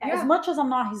him. As much as I'm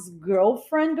not his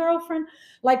girlfriend.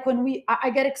 Like when I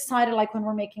get excited, like when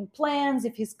we're making plans,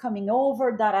 if he's coming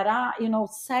over,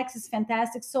 sex is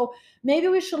fantastic. So maybe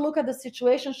we should look at the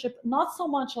situationship, not so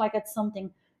much like at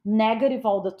something negative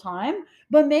all the time,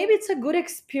 but maybe it's a good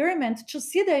experiment to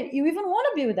see that you even want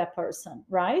to be with that person,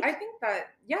 right? I think that,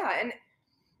 and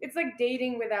it's like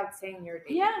dating without saying you're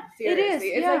dating. Yeah, seriously.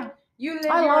 It's like you live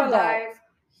your life,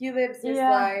 he lives his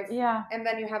life, and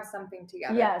then you have something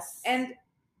together. Yes. And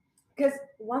because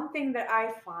one thing that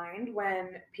I find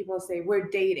when people say we're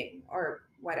dating or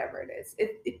whatever it is,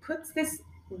 it puts this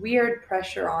weird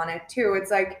pressure on it too. It's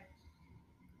like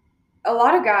a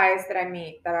lot of guys that I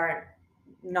meet that are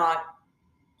not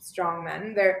strong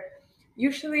men, they're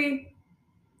usually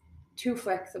too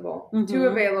flexible, too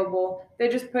available. They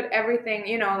just put everything,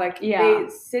 they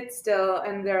sit still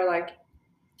and they're like,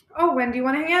 oh, when do you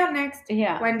want to hang out next?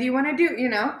 Yeah. When do you want to do,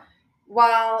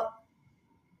 While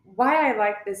why I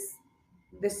like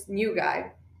this new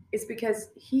guy is because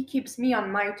he keeps me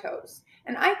on my toes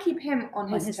and I keep him on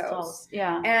his toes.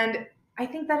 Yeah. And I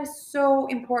think that is so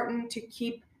important to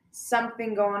keep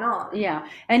something going on. Yeah.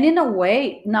 And in a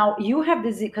way, now you have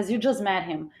this, because you just met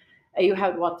him. You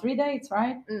had 3 dates,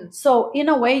 right? So in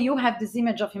a way, you have this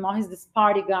image of him. Oh, he's this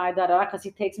party guy, because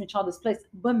he takes me to all this place.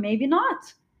 But maybe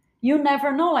not. You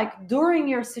never know. Like during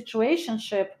your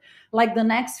situationship, like the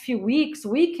next few weeks,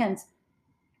 weekends,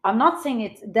 I'm not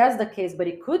saying that's the case, but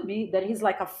it could be that he's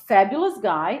like a fabulous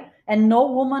guy and no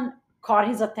woman caught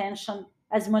his attention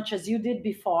as much as you did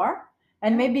before.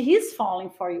 And maybe he's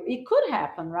falling for you. It could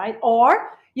happen, right?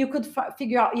 Or you could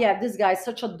figure out, this guy's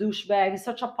such a douchebag. He's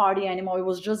such a party animal. It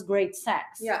was just great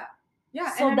sex. Yeah.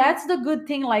 Yeah. So that's the good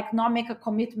thing, like not make a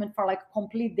commitment for like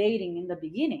complete dating in the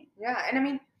beginning. Yeah. And I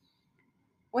mean,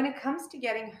 when it comes to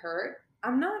getting hurt,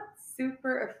 I'm not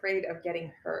super afraid of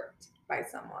getting hurt by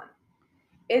someone.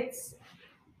 It's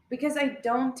because I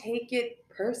don't take it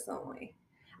personally.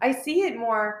 I see it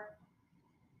more,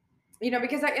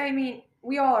 because I mean,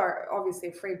 we all are obviously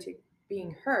afraid to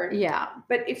being hurt. Yeah.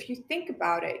 But if you think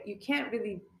about it, you can't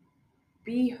really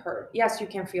be hurt. Yes, you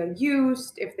can feel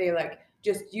used if they like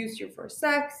just use you for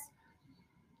sex.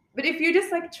 But if you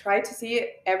just like try to see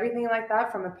everything like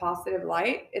that from a positive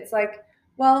light, it's like,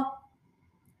 well,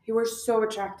 he was so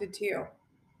attracted to you.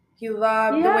 He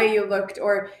loved the way you looked,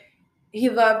 or he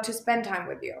loved to spend time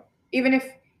with you. Even if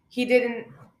he didn't,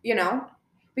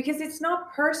 because it's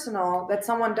not personal that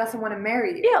someone doesn't want to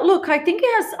marry you. Yeah, look, I think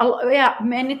it has,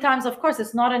 many times, of course,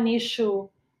 it's not an issue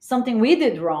something we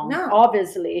did wrong. No.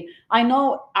 Obviously, I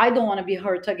know I don't want to be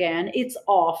hurt again. It's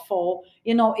awful,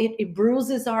 it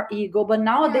bruises our ego. But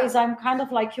nowadays I'm kind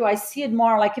of like you. I see it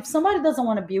more like if somebody doesn't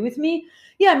want to be with me,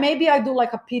 yeah, maybe I do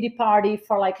like a pity party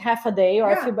for like half a day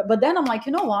or a few, but then I'm like,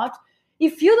 you know what,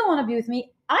 if you don't want to be with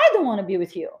me, I don't want to be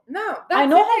with you. No, I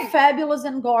know how fabulous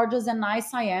and gorgeous and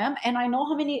nice I am, and I know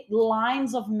how many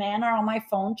lines of men are on my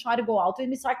phone try to go out with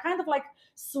me. So I kind of like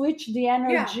switch the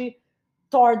energy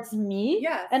towards me.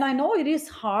 Yes. And I know it is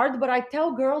hard, but I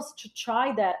tell girls to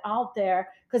try that out there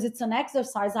because it's an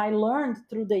exercise I learned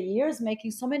through the years,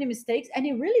 making so many mistakes, and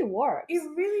it really works. It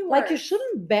really works. Like you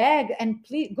shouldn't beg and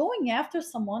plead. Going after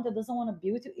someone that doesn't want to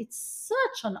be with you, it's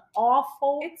such an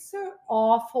awful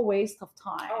waste of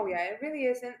time. Oh yeah, it really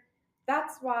isn't.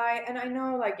 That's why, and I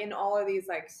know like in all of these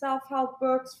like self-help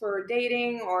books for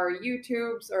dating or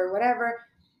YouTubes or whatever,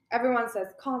 everyone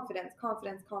says confidence,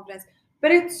 confidence, confidence. But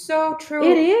it's so true.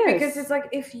 It is. Because it's like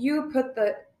if you put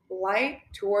the light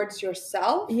towards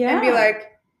yourself and be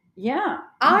like,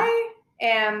 I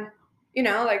am,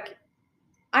 like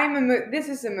this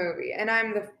is a movie and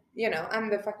I'm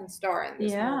the fucking star in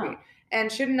this movie.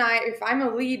 And shouldn't I, if I'm a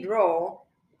lead role,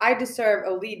 I deserve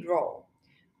a lead role.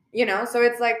 So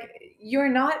it's like you're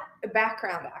not a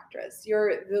background actress.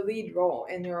 You're the lead role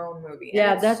in your own movie.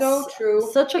 Yeah, and that's so true.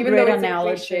 Such a even great though it's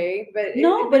analogy. A cliche,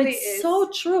 but but it's so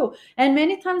true. And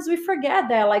many times we forget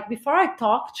that. Like before I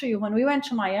talked to you, when we went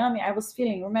to Miami, I was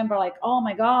remember like, oh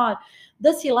my God,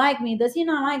 does he like me? Does he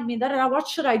not like me? What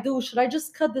should I do? Should I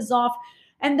just cut this off?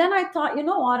 And then I thought, you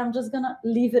know what? I'm just going to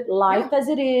leave it light as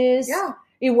it is. Yeah.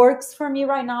 It works for me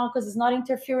right now because it's not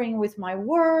interfering with my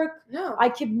work. No. I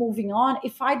keep moving on.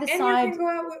 If I decide... And you can go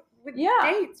out with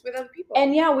dates with other people.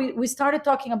 And we started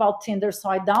talking about Tinder. So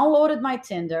I downloaded my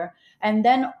Tinder. And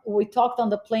then we talked on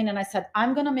the plane and I said,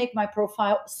 I'm going to make my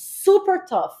profile super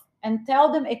tough and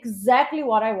tell them exactly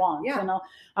what I want. Yeah.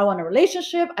 I want a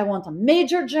relationship. I want a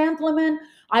major gentleman.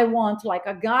 I want like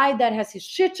a guy that has his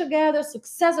shit together,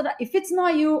 success. If it's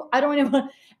not you, I don't even...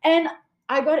 And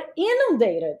I got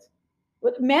inundated.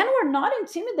 But men were not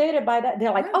intimidated by that.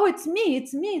 They're like, oh, it's me,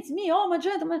 it's me, it's me. Oh, my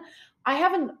gentleman. I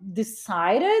haven't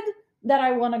decided that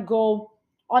I want to go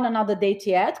on another date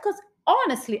yet because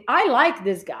honestly, I like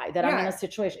this guy that I'm in a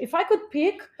situation. If I could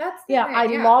pick, I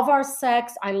love our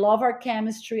sex. I love our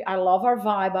chemistry. I love our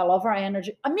vibe. I love our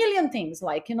energy. A million things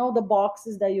like, the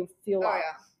boxes that you feel like.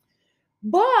 Yeah.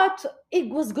 But it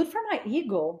was good for my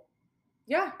ego.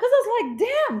 Yeah. Because I was like,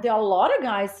 damn, there are a lot of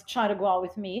guys trying to go out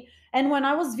with me. And when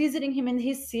I was visiting him in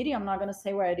his city, I'm not going to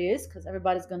say where it is because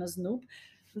everybody's going to snoop.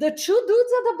 The two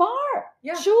dudes at the bar,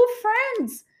 two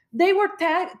friends, they were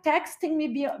texting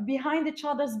me behind each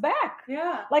other's back.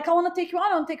 Yeah. Like, I want to take you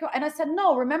out, I want to take you out. And I said,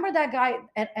 no, remember that guy?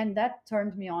 And that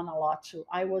turned me on a lot too.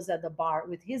 I was at the bar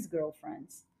with his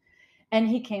girlfriends and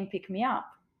he came pick me up.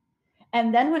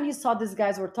 And then when he saw these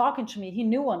guys were talking to me, he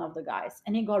knew one of the guys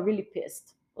and he got really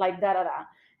pissed. Like da.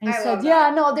 And he said,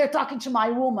 no, they're talking to my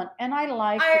woman. And I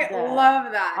like that. I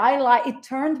love that. It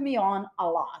turned me on a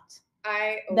lot.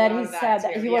 I that love he said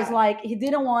that he was like, he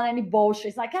didn't want any bullshit.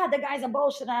 He's like, the guy's a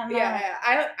bullshit. I love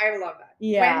that.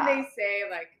 Yeah. When they say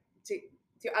like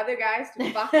to other guys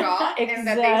to fuck off and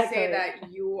that they say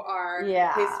that you are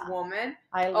his woman.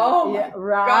 I love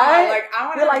right. God, like I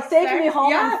want to like take me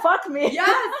home and fuck me.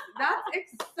 Yes, that's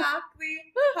exactly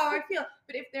how I feel.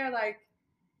 But if they're like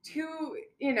too,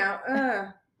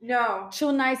 no.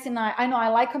 Too nice and I know I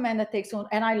like a man that takes on,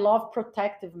 and I love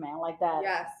protective men like that.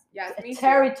 Yes, me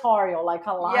territorial, too. Like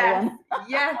a lion.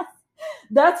 Yes.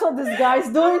 That's what this guy's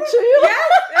doing to you.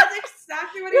 Yes, that's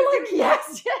exactly what You're he's like, doing.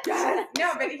 Yes.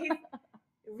 No, but he's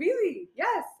really,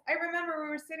 yes. I remember we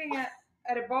were sitting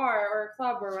at a bar or a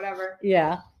club or whatever.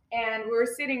 Yeah. And we were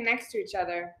sitting next to each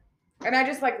other. And I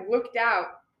just like looked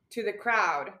out to the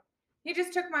crowd. He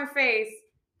just took my face,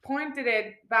 pointed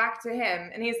it back to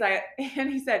him, and he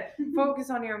said, focus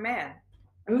on your man.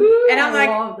 Ooh, and I'm like,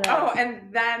 oh,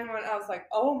 and then when I was like,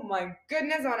 oh my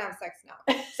goodness, I want to have sex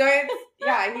now. So it's,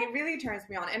 he really turns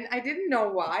me on. And I didn't know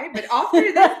why, but after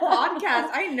this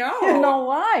podcast, I know. You know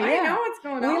why? I know what's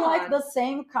going on. We like the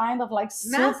same kind of like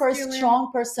super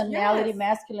strong personality,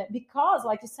 masculine, because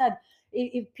like you said,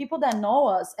 if people that know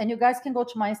us, and you guys can go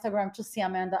to my Instagram to see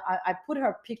Amanda, I put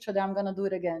her picture there. I'm going to do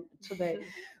it again today.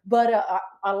 But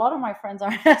a lot of my friends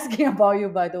are asking about you,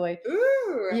 by the way.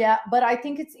 Ooh. Yeah, but I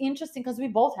think it's interesting because we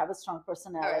both have a strong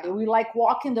personality. We like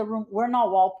walk in the room. We're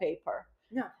not wallpaper.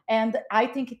 No. And I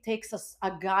think it takes us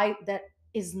a guy that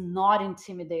is not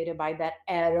intimidated by that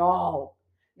at all.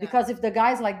 No. Because if the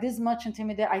guy's like this much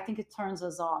intimidated, I think it turns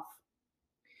us off.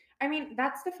 I mean,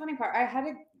 that's the funny part. I had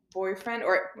a boyfriend,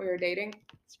 or we were dating,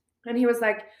 and he was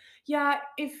like, yeah,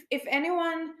 if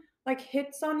anyone like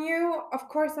hits on you, of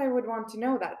course I would want to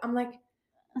know that. I'm like,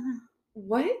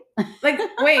 what? Like,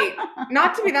 wait,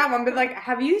 not to be that one, but like,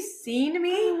 have you seen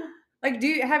me? Like,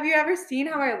 have you ever seen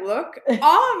how I look?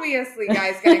 Obviously,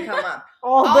 guys, gonna come up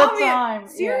all the time.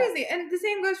 Seriously, and the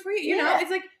same goes for you. You know, Yeah. it's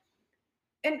like,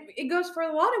 and it goes for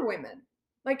a lot of women.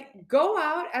 Like, go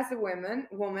out as a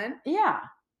woman. Yeah.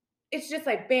 It's just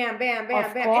like bam, bam, bam,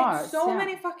 Of bam. course, It's so yeah.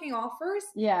 many fucking offers.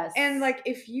 Yes. And like,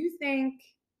 if you think,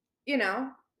 you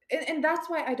know, and that's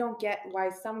why I don't get why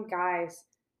some guys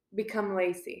become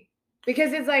lazy,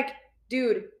 because it's like,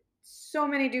 dude, so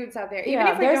many dudes out there. Even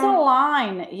yeah, if there's I don't, a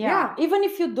line. Yeah. Yeah. Even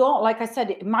if you don't, like I said,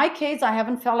 in my case, I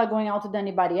haven't felt like going out with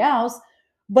anybody else,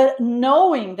 but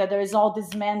knowing that there is all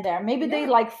these men there, maybe they Yeah.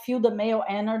 like feel the male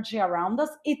energy around us.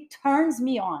 It turns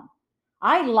me on.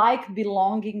 I like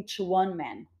belonging to one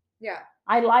man. yeah,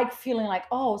 I like feeling like,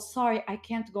 oh, sorry, I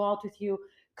can't go out with you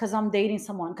because I'm dating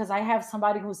someone, because I have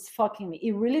somebody who's fucking me.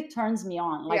 It really turns me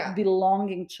on, like Yeah.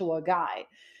 belonging to a guy.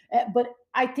 But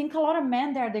I think a lot of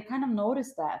men there, they kind of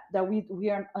notice that we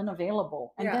are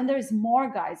unavailable. And Yeah. then there's more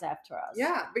guys after us.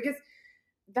 yeah, because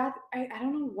that I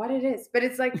don't know what it is, but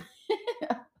it's like,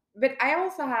 but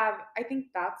I think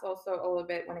that's also a little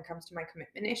bit when it comes to my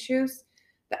commitment issues,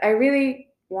 that I really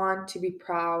want to be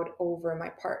proud over my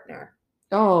partner.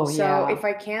 Oh, So yeah. if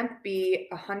I can't be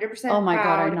 100% Oh my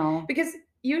God, I proud, know. because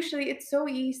usually it's so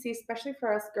easy, especially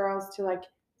for us girls, to like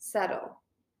settle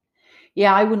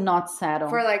Yeah, I would not settle.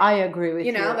 for like, I agree with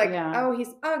you. you know, like, yeah. oh,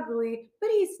 he's ugly, but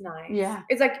he's nice. Yeah.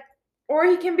 It's like, or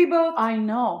he can be both. I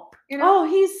know. You know? Oh,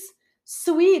 he's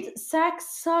sweet.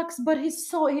 Sex sucks, but he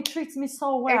treats me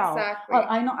so well. Exactly.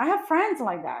 I know. I have friends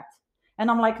like that.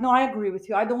 And I'm like, no, I agree with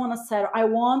you. I don't want to settle. I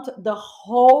want the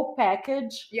whole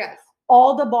package, Yes.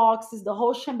 all the boxes, the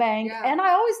whole shebang. Yeah. And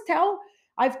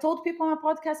I've told people on my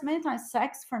podcast many times,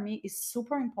 sex for me is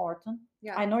super important.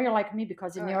 Yeah. I know you're like me,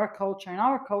 because in Oh, your culture, in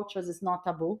our cultures, it's not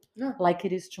taboo No. like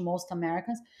it is to most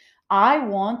Americans. I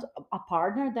want a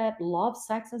partner that loves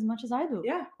sex as much as I do.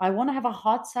 Yeah. I want to have a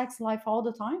hot sex life all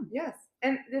the time. Yes.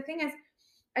 And the thing is,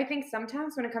 I think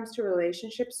sometimes when it comes to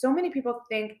relationships, so many people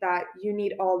think that you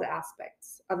need all the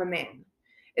aspects of a man.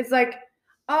 It's like,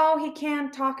 oh, he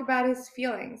can't talk about his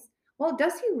feelings. Well,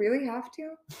 does he really have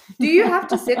to? Do you have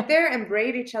to sit there and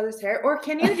braid each other's hair? Or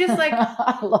can you just like,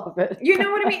 I love it. you know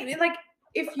what I mean? Like,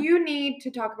 if you need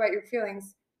to talk about your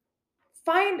feelings,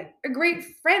 find a great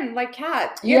friend like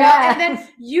Kat, you know, and then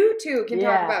you two can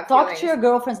talk about feelings. to your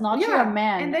girlfriends, not to your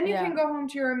man. And then you can go home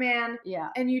to your man, Yeah.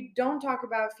 and you don't talk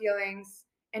about feelings,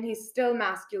 and he's still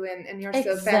masculine and you're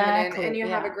still feminine, and you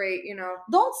have a great, you know.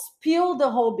 Don't spill the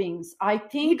whole beans. I He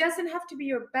think doesn't have to be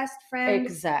your best friend,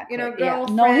 exactly. you know, Yeah.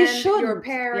 girlfriend, No, he shouldn't. your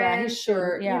parent, he shouldn't.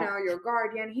 or Yeah. you know, your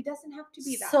guardian. He doesn't have to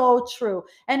be that. So true.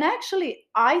 And actually,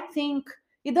 I think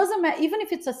it doesn't matter, even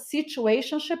if it's a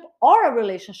situationship or a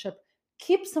relationship,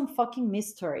 keep some fucking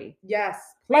mystery. Yes.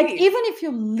 Like, please. even if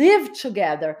you live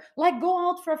together, like, go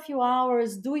out for a few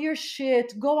hours, do your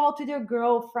shit, go out with your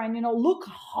girlfriend, you know, look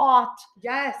hot.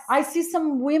 Yes. I see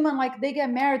some women, like, they get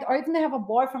married, or even they have a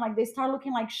boyfriend, like, they start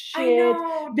looking like I shit,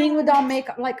 know, being don't. without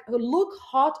makeup. Like, look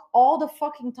hot all the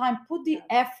fucking time. Put the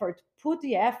effort,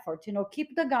 you know,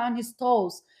 keep the guy on his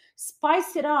toes,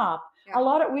 spice it up. Yeah. A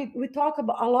lot of we talk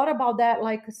about a lot about that.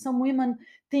 Like, some women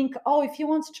think, oh, if he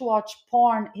wants to watch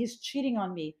porn, he's cheating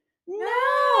on me.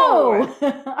 No.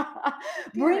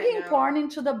 Bringing no. porn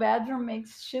into the bedroom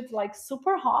makes shit like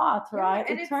super hot, Yeah, right?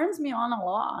 and It it's- turns me on a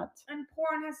lot. And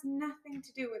porn has nothing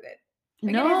to do with it.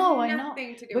 Like, No, it has I know.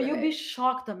 nothing to do But with you'll it. be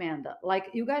shocked, Amanda.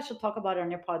 Like, you guys should talk about it on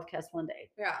your podcast one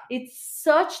day. Yeah. It's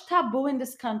such taboo in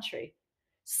this country.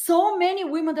 So many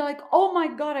women, they're like, oh my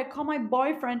God, I caught my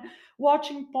boyfriend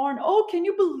watching porn. Oh, can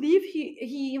you believe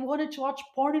he wanted to watch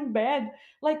porn in bed?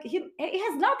 Like, it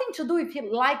has nothing to do if he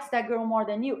likes that girl more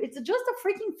than you. It's just a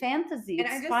freaking fantasy. And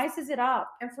It spices it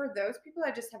up. And for those people,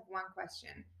 I just have one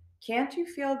question. Can't you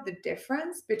feel the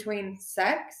difference between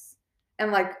sex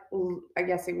and, like, I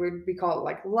guess it would be called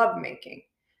like lovemaking?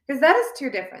 Because that is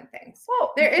two different things.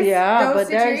 Well, There is yeah, those but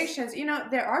there's- situations, you know,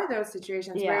 there are those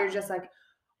situations where Yeah. you're just like,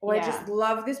 oh, I just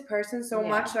love this person so Yeah.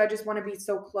 much, so I just want to be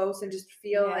so close and just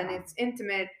feel, and Yeah. it's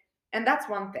intimate. And that's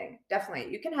one thing,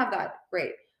 definitely. You can have that,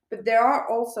 great. But there are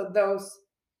also those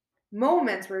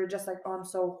moments where you're just like, oh, I'm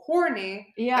so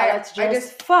horny. Yeah, I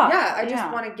just fuck. Yeah, I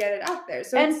just want to get it out there.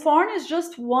 So and it's, porn is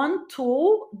just one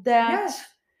tool that, Yes.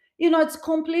 you know, it's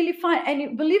completely fine.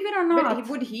 And believe it or not, but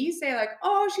would he say like,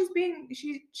 oh,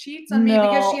 she cheats on me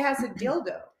because she No. has a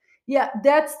dildo? yeah,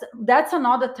 that's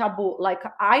another taboo. Like,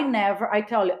 I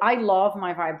tell you, I love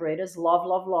my vibrators,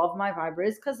 love my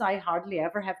vibrators, because I hardly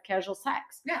ever have casual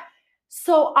sex. Yeah.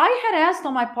 So I had asked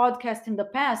on my podcast in the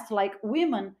past, like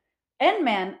women and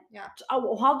men, Yeah.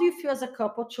 how do you feel as a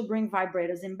couple to bring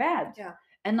vibrators in bed? Yeah.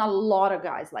 And a lot of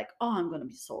guys like, oh, I'm gonna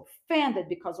be so offended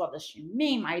because what does she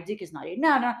mean? My dick is not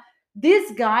enough. No.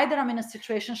 This guy that I'm in a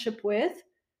situationship with,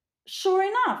 sure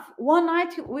enough, one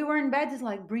night we were in bed. He's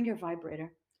like, bring your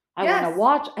vibrator. I want Yes. to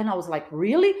watch. And I was like,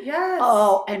 really? Yes.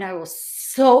 Oh, and I was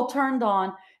so turned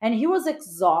on. And he was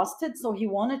exhausted. So he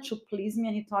wanted to please me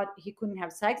and he thought he couldn't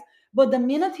have sex. But the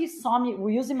minute he saw me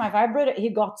using my vibrator, he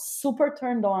got super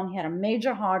turned on. He had a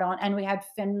major hard on and we had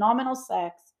phenomenal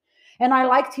sex. And I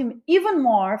liked him even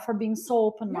more for being so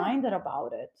open minded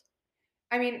about it.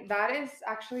 I mean, that is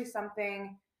actually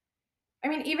something. I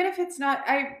mean, even if it's not,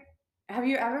 have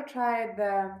you ever tried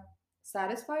the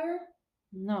Satisfier?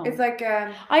 No. It's like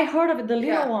I heard of it, the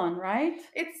little one, right?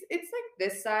 It's like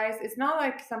this size. It's not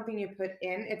like something you put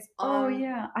in. It's Oh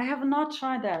yeah, I have not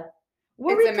tried that.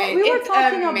 We it's amazing. We were It's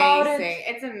talking amazing. about it.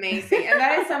 It's amazing, and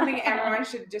that is something everyone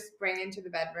should just bring into the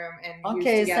bedroom and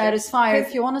Okay, use together. Satisfier.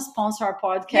 If you want to sponsor our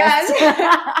podcast, Yes.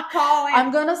 Call in.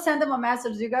 I'm gonna send them a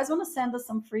message. Do you guys want to send us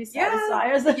some free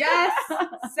Satisfiers? Yes,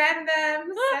 send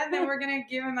them. Send them. We're gonna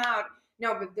give them out.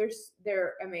 No, but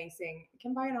they're amazing. You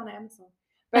can buy it on Amazon.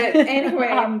 But anyway,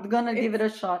 I'm gonna give it a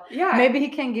shot. Yeah. Maybe he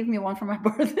can give me one for my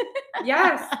birthday.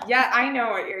 Yes. Yeah, I know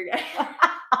what you're getting.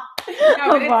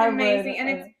 No, but it's amazing.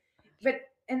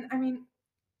 And I mean,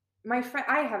 my friend,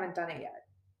 I haven't done it yet,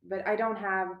 but I don't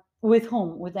have. With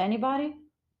whom? With anybody?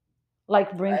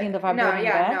 Like bringing the vibrator in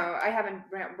bed? No, I haven't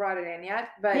brought it in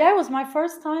yet. But yeah, it was my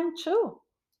first time too.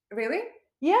 Really?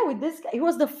 Yeah, with this guy. He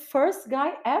was the first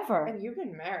guy ever. And you've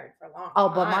been married for a long time. Oh,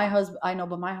 but my husband, I know,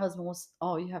 but my husband was,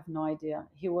 oh, you have no idea.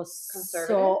 He was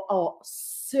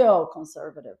so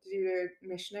conservative. Did you do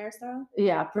missionary style?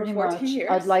 Yeah, pretty for 14 much. Years?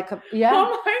 I'd like yeah.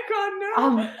 Oh my God,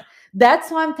 no.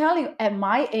 That's why I'm telling you, at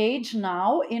my age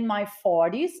now, in my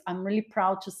 40s, I'm really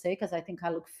proud to say, because I think I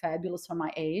look fabulous for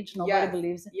my age. Nobody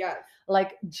believes it. Yes.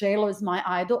 Like J-Lo is my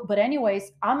idol. But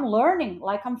anyways, I'm learning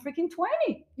like I'm freaking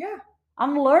 20. Yeah.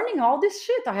 I'm learning all this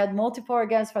shit. I had multiple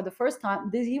orgasms for the first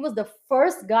time. He was the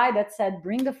first guy that said,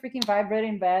 bring the freaking vibrator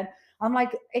in bed. I'm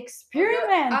like,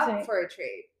 experimenting. You're up for a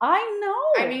treat. I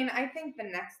know. I mean, I think the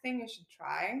next thing you should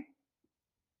try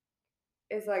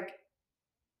is like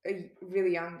a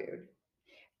really young dude.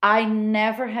 I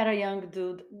never had a young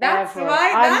dude. That's ever.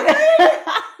 why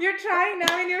you're trying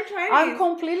now in your 20s. I'm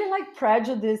completely like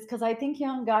prejudiced because I think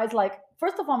young guys, like,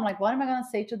 first of all, I'm like, what am I gonna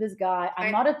say to this guy?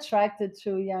 I'm not attracted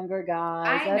to younger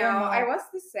guys. I know. I was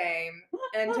the same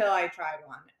until I tried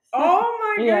one.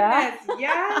 Oh my goodness.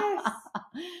 Yes.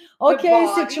 Okay,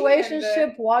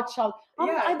 situationship, watch out.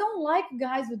 I don't like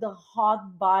guys with a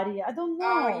hot body. I don't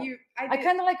know. I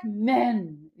kind of like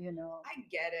men, you know. I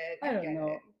get it. I don't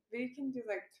know. But you can do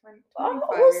like 20.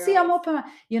 We'll see. I'm open.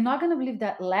 You're not gonna believe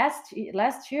that last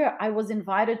year I was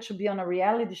invited to be on a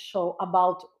reality show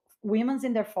about women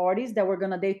in their 40s that were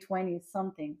gonna date 20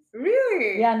 something.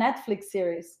 Really? Yeah, Netflix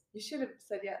series. You should have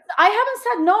said yes. I haven't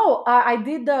said no. I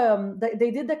did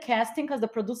they did the casting because the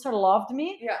producer loved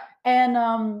me. Yeah. And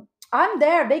I'm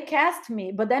there. They cast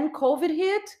me, but then COVID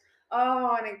hit.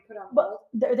 Oh, and they put on hold.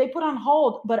 They put on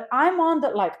hold. But I'm on the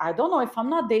I don't know if I'm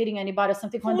not dating anybody or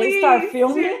something. When they start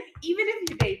filming, even if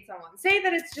you date someone, say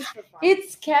that it's just for fun.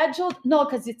 It's scheduled. No,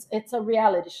 because it's a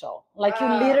reality show. Like you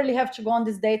literally have to go on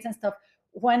these dates and stuff.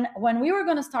 When we were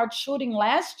gonna start shooting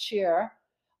last year,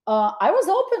 I was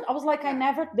open. I was like, I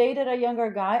never dated a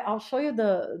younger guy. I'll show you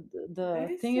the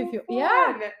thing if you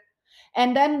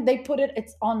And then they put it.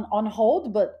 It's on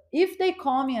hold. But if they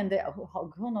call me and they,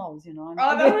 who knows, you know?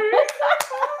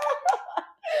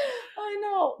 I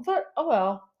know, but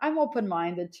well, I'm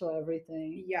open-minded to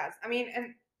everything. Yes, I mean,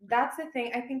 and that's the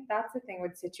thing. I think that's the thing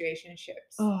with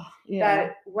situationships. Oh, yeah.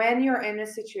 That when you're in a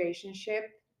situationship,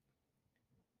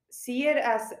 see it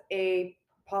as a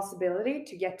possibility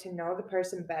to get to know the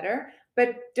person better,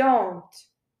 but don't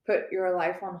put your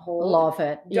life on hold. Love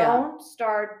it. Don't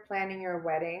start planning your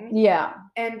wedding. Yeah.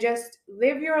 And just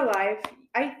live your life.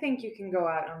 I think you can go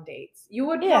out on dates. You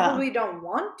would probably don't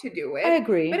want to do it. I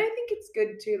agree. But I think it's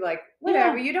good to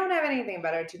whatever. You don't have anything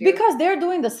better to do. Because they're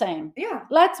doing the same. Yeah.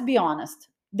 Let's be honest.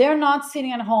 They're not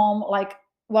sitting at home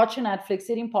watching Netflix,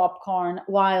 eating popcorn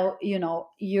while,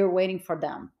 you're waiting for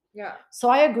them. Yeah. So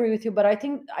I agree with you, but I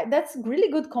think that's really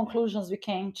good conclusions we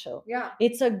came to. Yeah.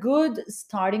 It's a good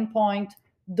starting point.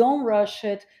 Don't rush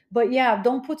it. But yeah,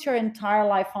 don't put your entire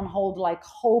life on hold,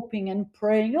 hoping and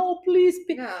praying, oh, please.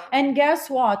 No. And guess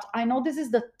what? I know this is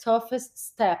the toughest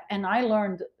step, and I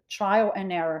learned trial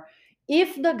and error.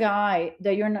 If the guy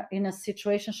that you're in a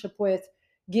situationship with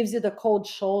gives you the cold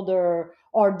shoulder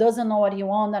or doesn't know what you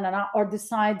want or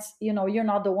decides, you're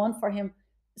not the one for him.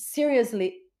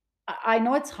 Seriously, I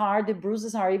know it's hard, it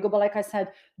bruises our ego, but like I said,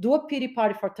 do a pity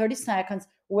party for 30 seconds,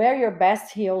 wear your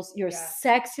best heels, your Yeah.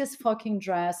 sexiest fucking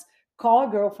dress, call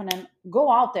a girlfriend and go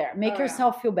out there, make Oh, yeah.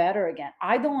 yourself feel better again.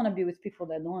 I don't want to be with people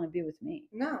that don't want to be with me.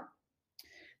 No.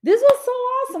 This was so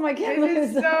awesome. I can't believe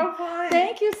This is so fun.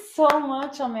 Thank you so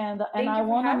much, Amanda. And Thank I you for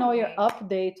want to know having your me.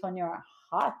 update on your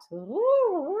hot.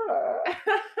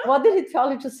 What did he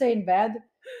tell you to say in bed?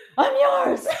 I'm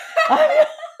yours. I'm yours.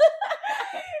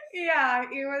 Yeah,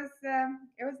 it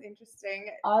was interesting.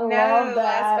 I love Nevertheless,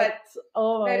 that.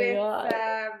 Oh But my it's god.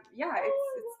 yeah,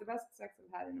 it's the best sex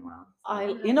I've had in a while. So I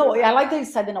I'm happy I about like that you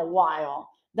said in a while.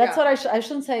 That's Yeah. what I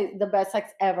shouldn't say the best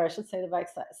sex ever. I should say the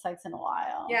best sex in a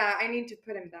while. Yeah, I need to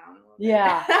put him down a little bit.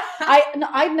 Yeah.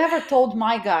 I never told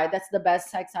my guy that's the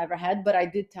best sex I ever had, but I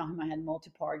did tell him I had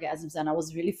multiple orgasms and I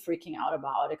was really freaking out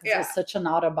about it because it was Yeah. such an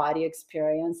out of body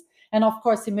experience. And of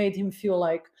course, it made him feel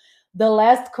like the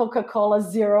last Coca-Cola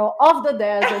Zero of the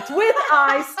desert with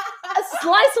ice, a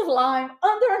slice of lime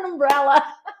under an umbrella.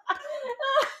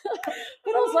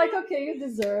 But I was like, okay, you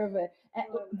deserve it. And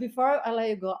before I let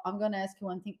you go, I'm gonna ask you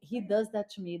one thing. He does that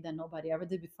to me that nobody ever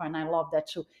did before, and I love that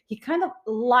too. He kind of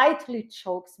lightly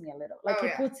chokes me a little, like Oh, he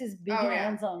yeah. puts his big Oh, yeah.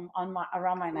 hands on my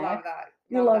around my neck. Love that.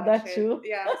 You love that shit. too?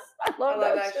 Yes. I I love,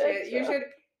 love that shit. too.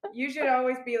 You should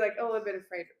always be like a little bit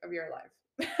afraid of your life.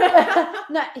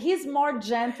 No, he's more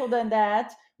gentle than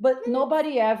that, but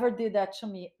nobody ever did that to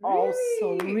me.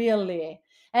 Also, Really? really.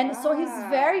 And so he's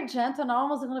very gentle, and I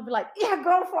almost gonna be like, yeah,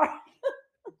 go for it.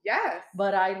 Yes.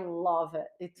 But I love it.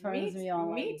 It turns me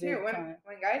on. Me like, too. big time.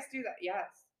 When guys do that, yes.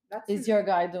 That's Is your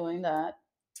guy doing that?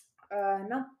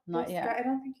 No. Not this yet. guy- I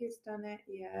don't think he's done it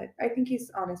yet. I think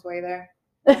he's on his way there.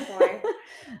 Definitely.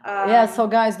 Yeah, so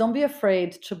guys, don't be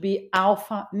afraid to be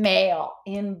alpha male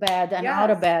in bed and out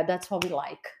of Yes. bed. That's what we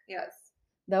like. Yes.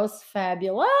 That was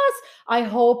fabulous. I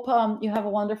hope you have a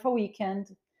wonderful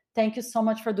weekend. Thank you so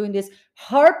much for doing this.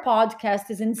 Her podcast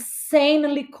is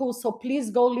insanely cool, so please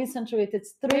go listen to it.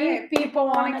 It's Three Yeah, People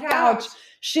on a Couch.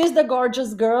 She's the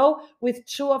gorgeous girl with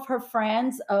two of her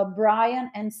friends,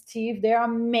 Brian and Steve. They're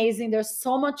amazing. They're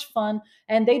so much fun.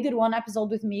 And they did one episode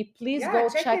with me. Please Yeah, go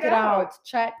check check it it out. out.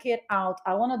 Check it out.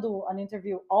 I want to do an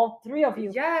interview, all three of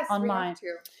you. Yes, on we mine. have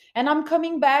to. And I'm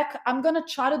coming back. I'm going to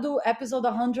try to do episode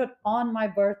 100 on my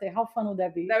birthday. How fun would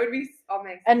that be? That would be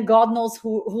amazing. And God knows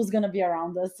who's going to be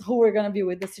around us, who we're going to be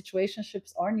with, the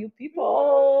situationships or new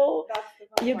people. That's the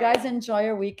fun You part. guys enjoy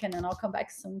your weekend, and I'll come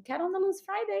back soon. Cat on the Loose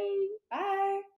Friday. Bye.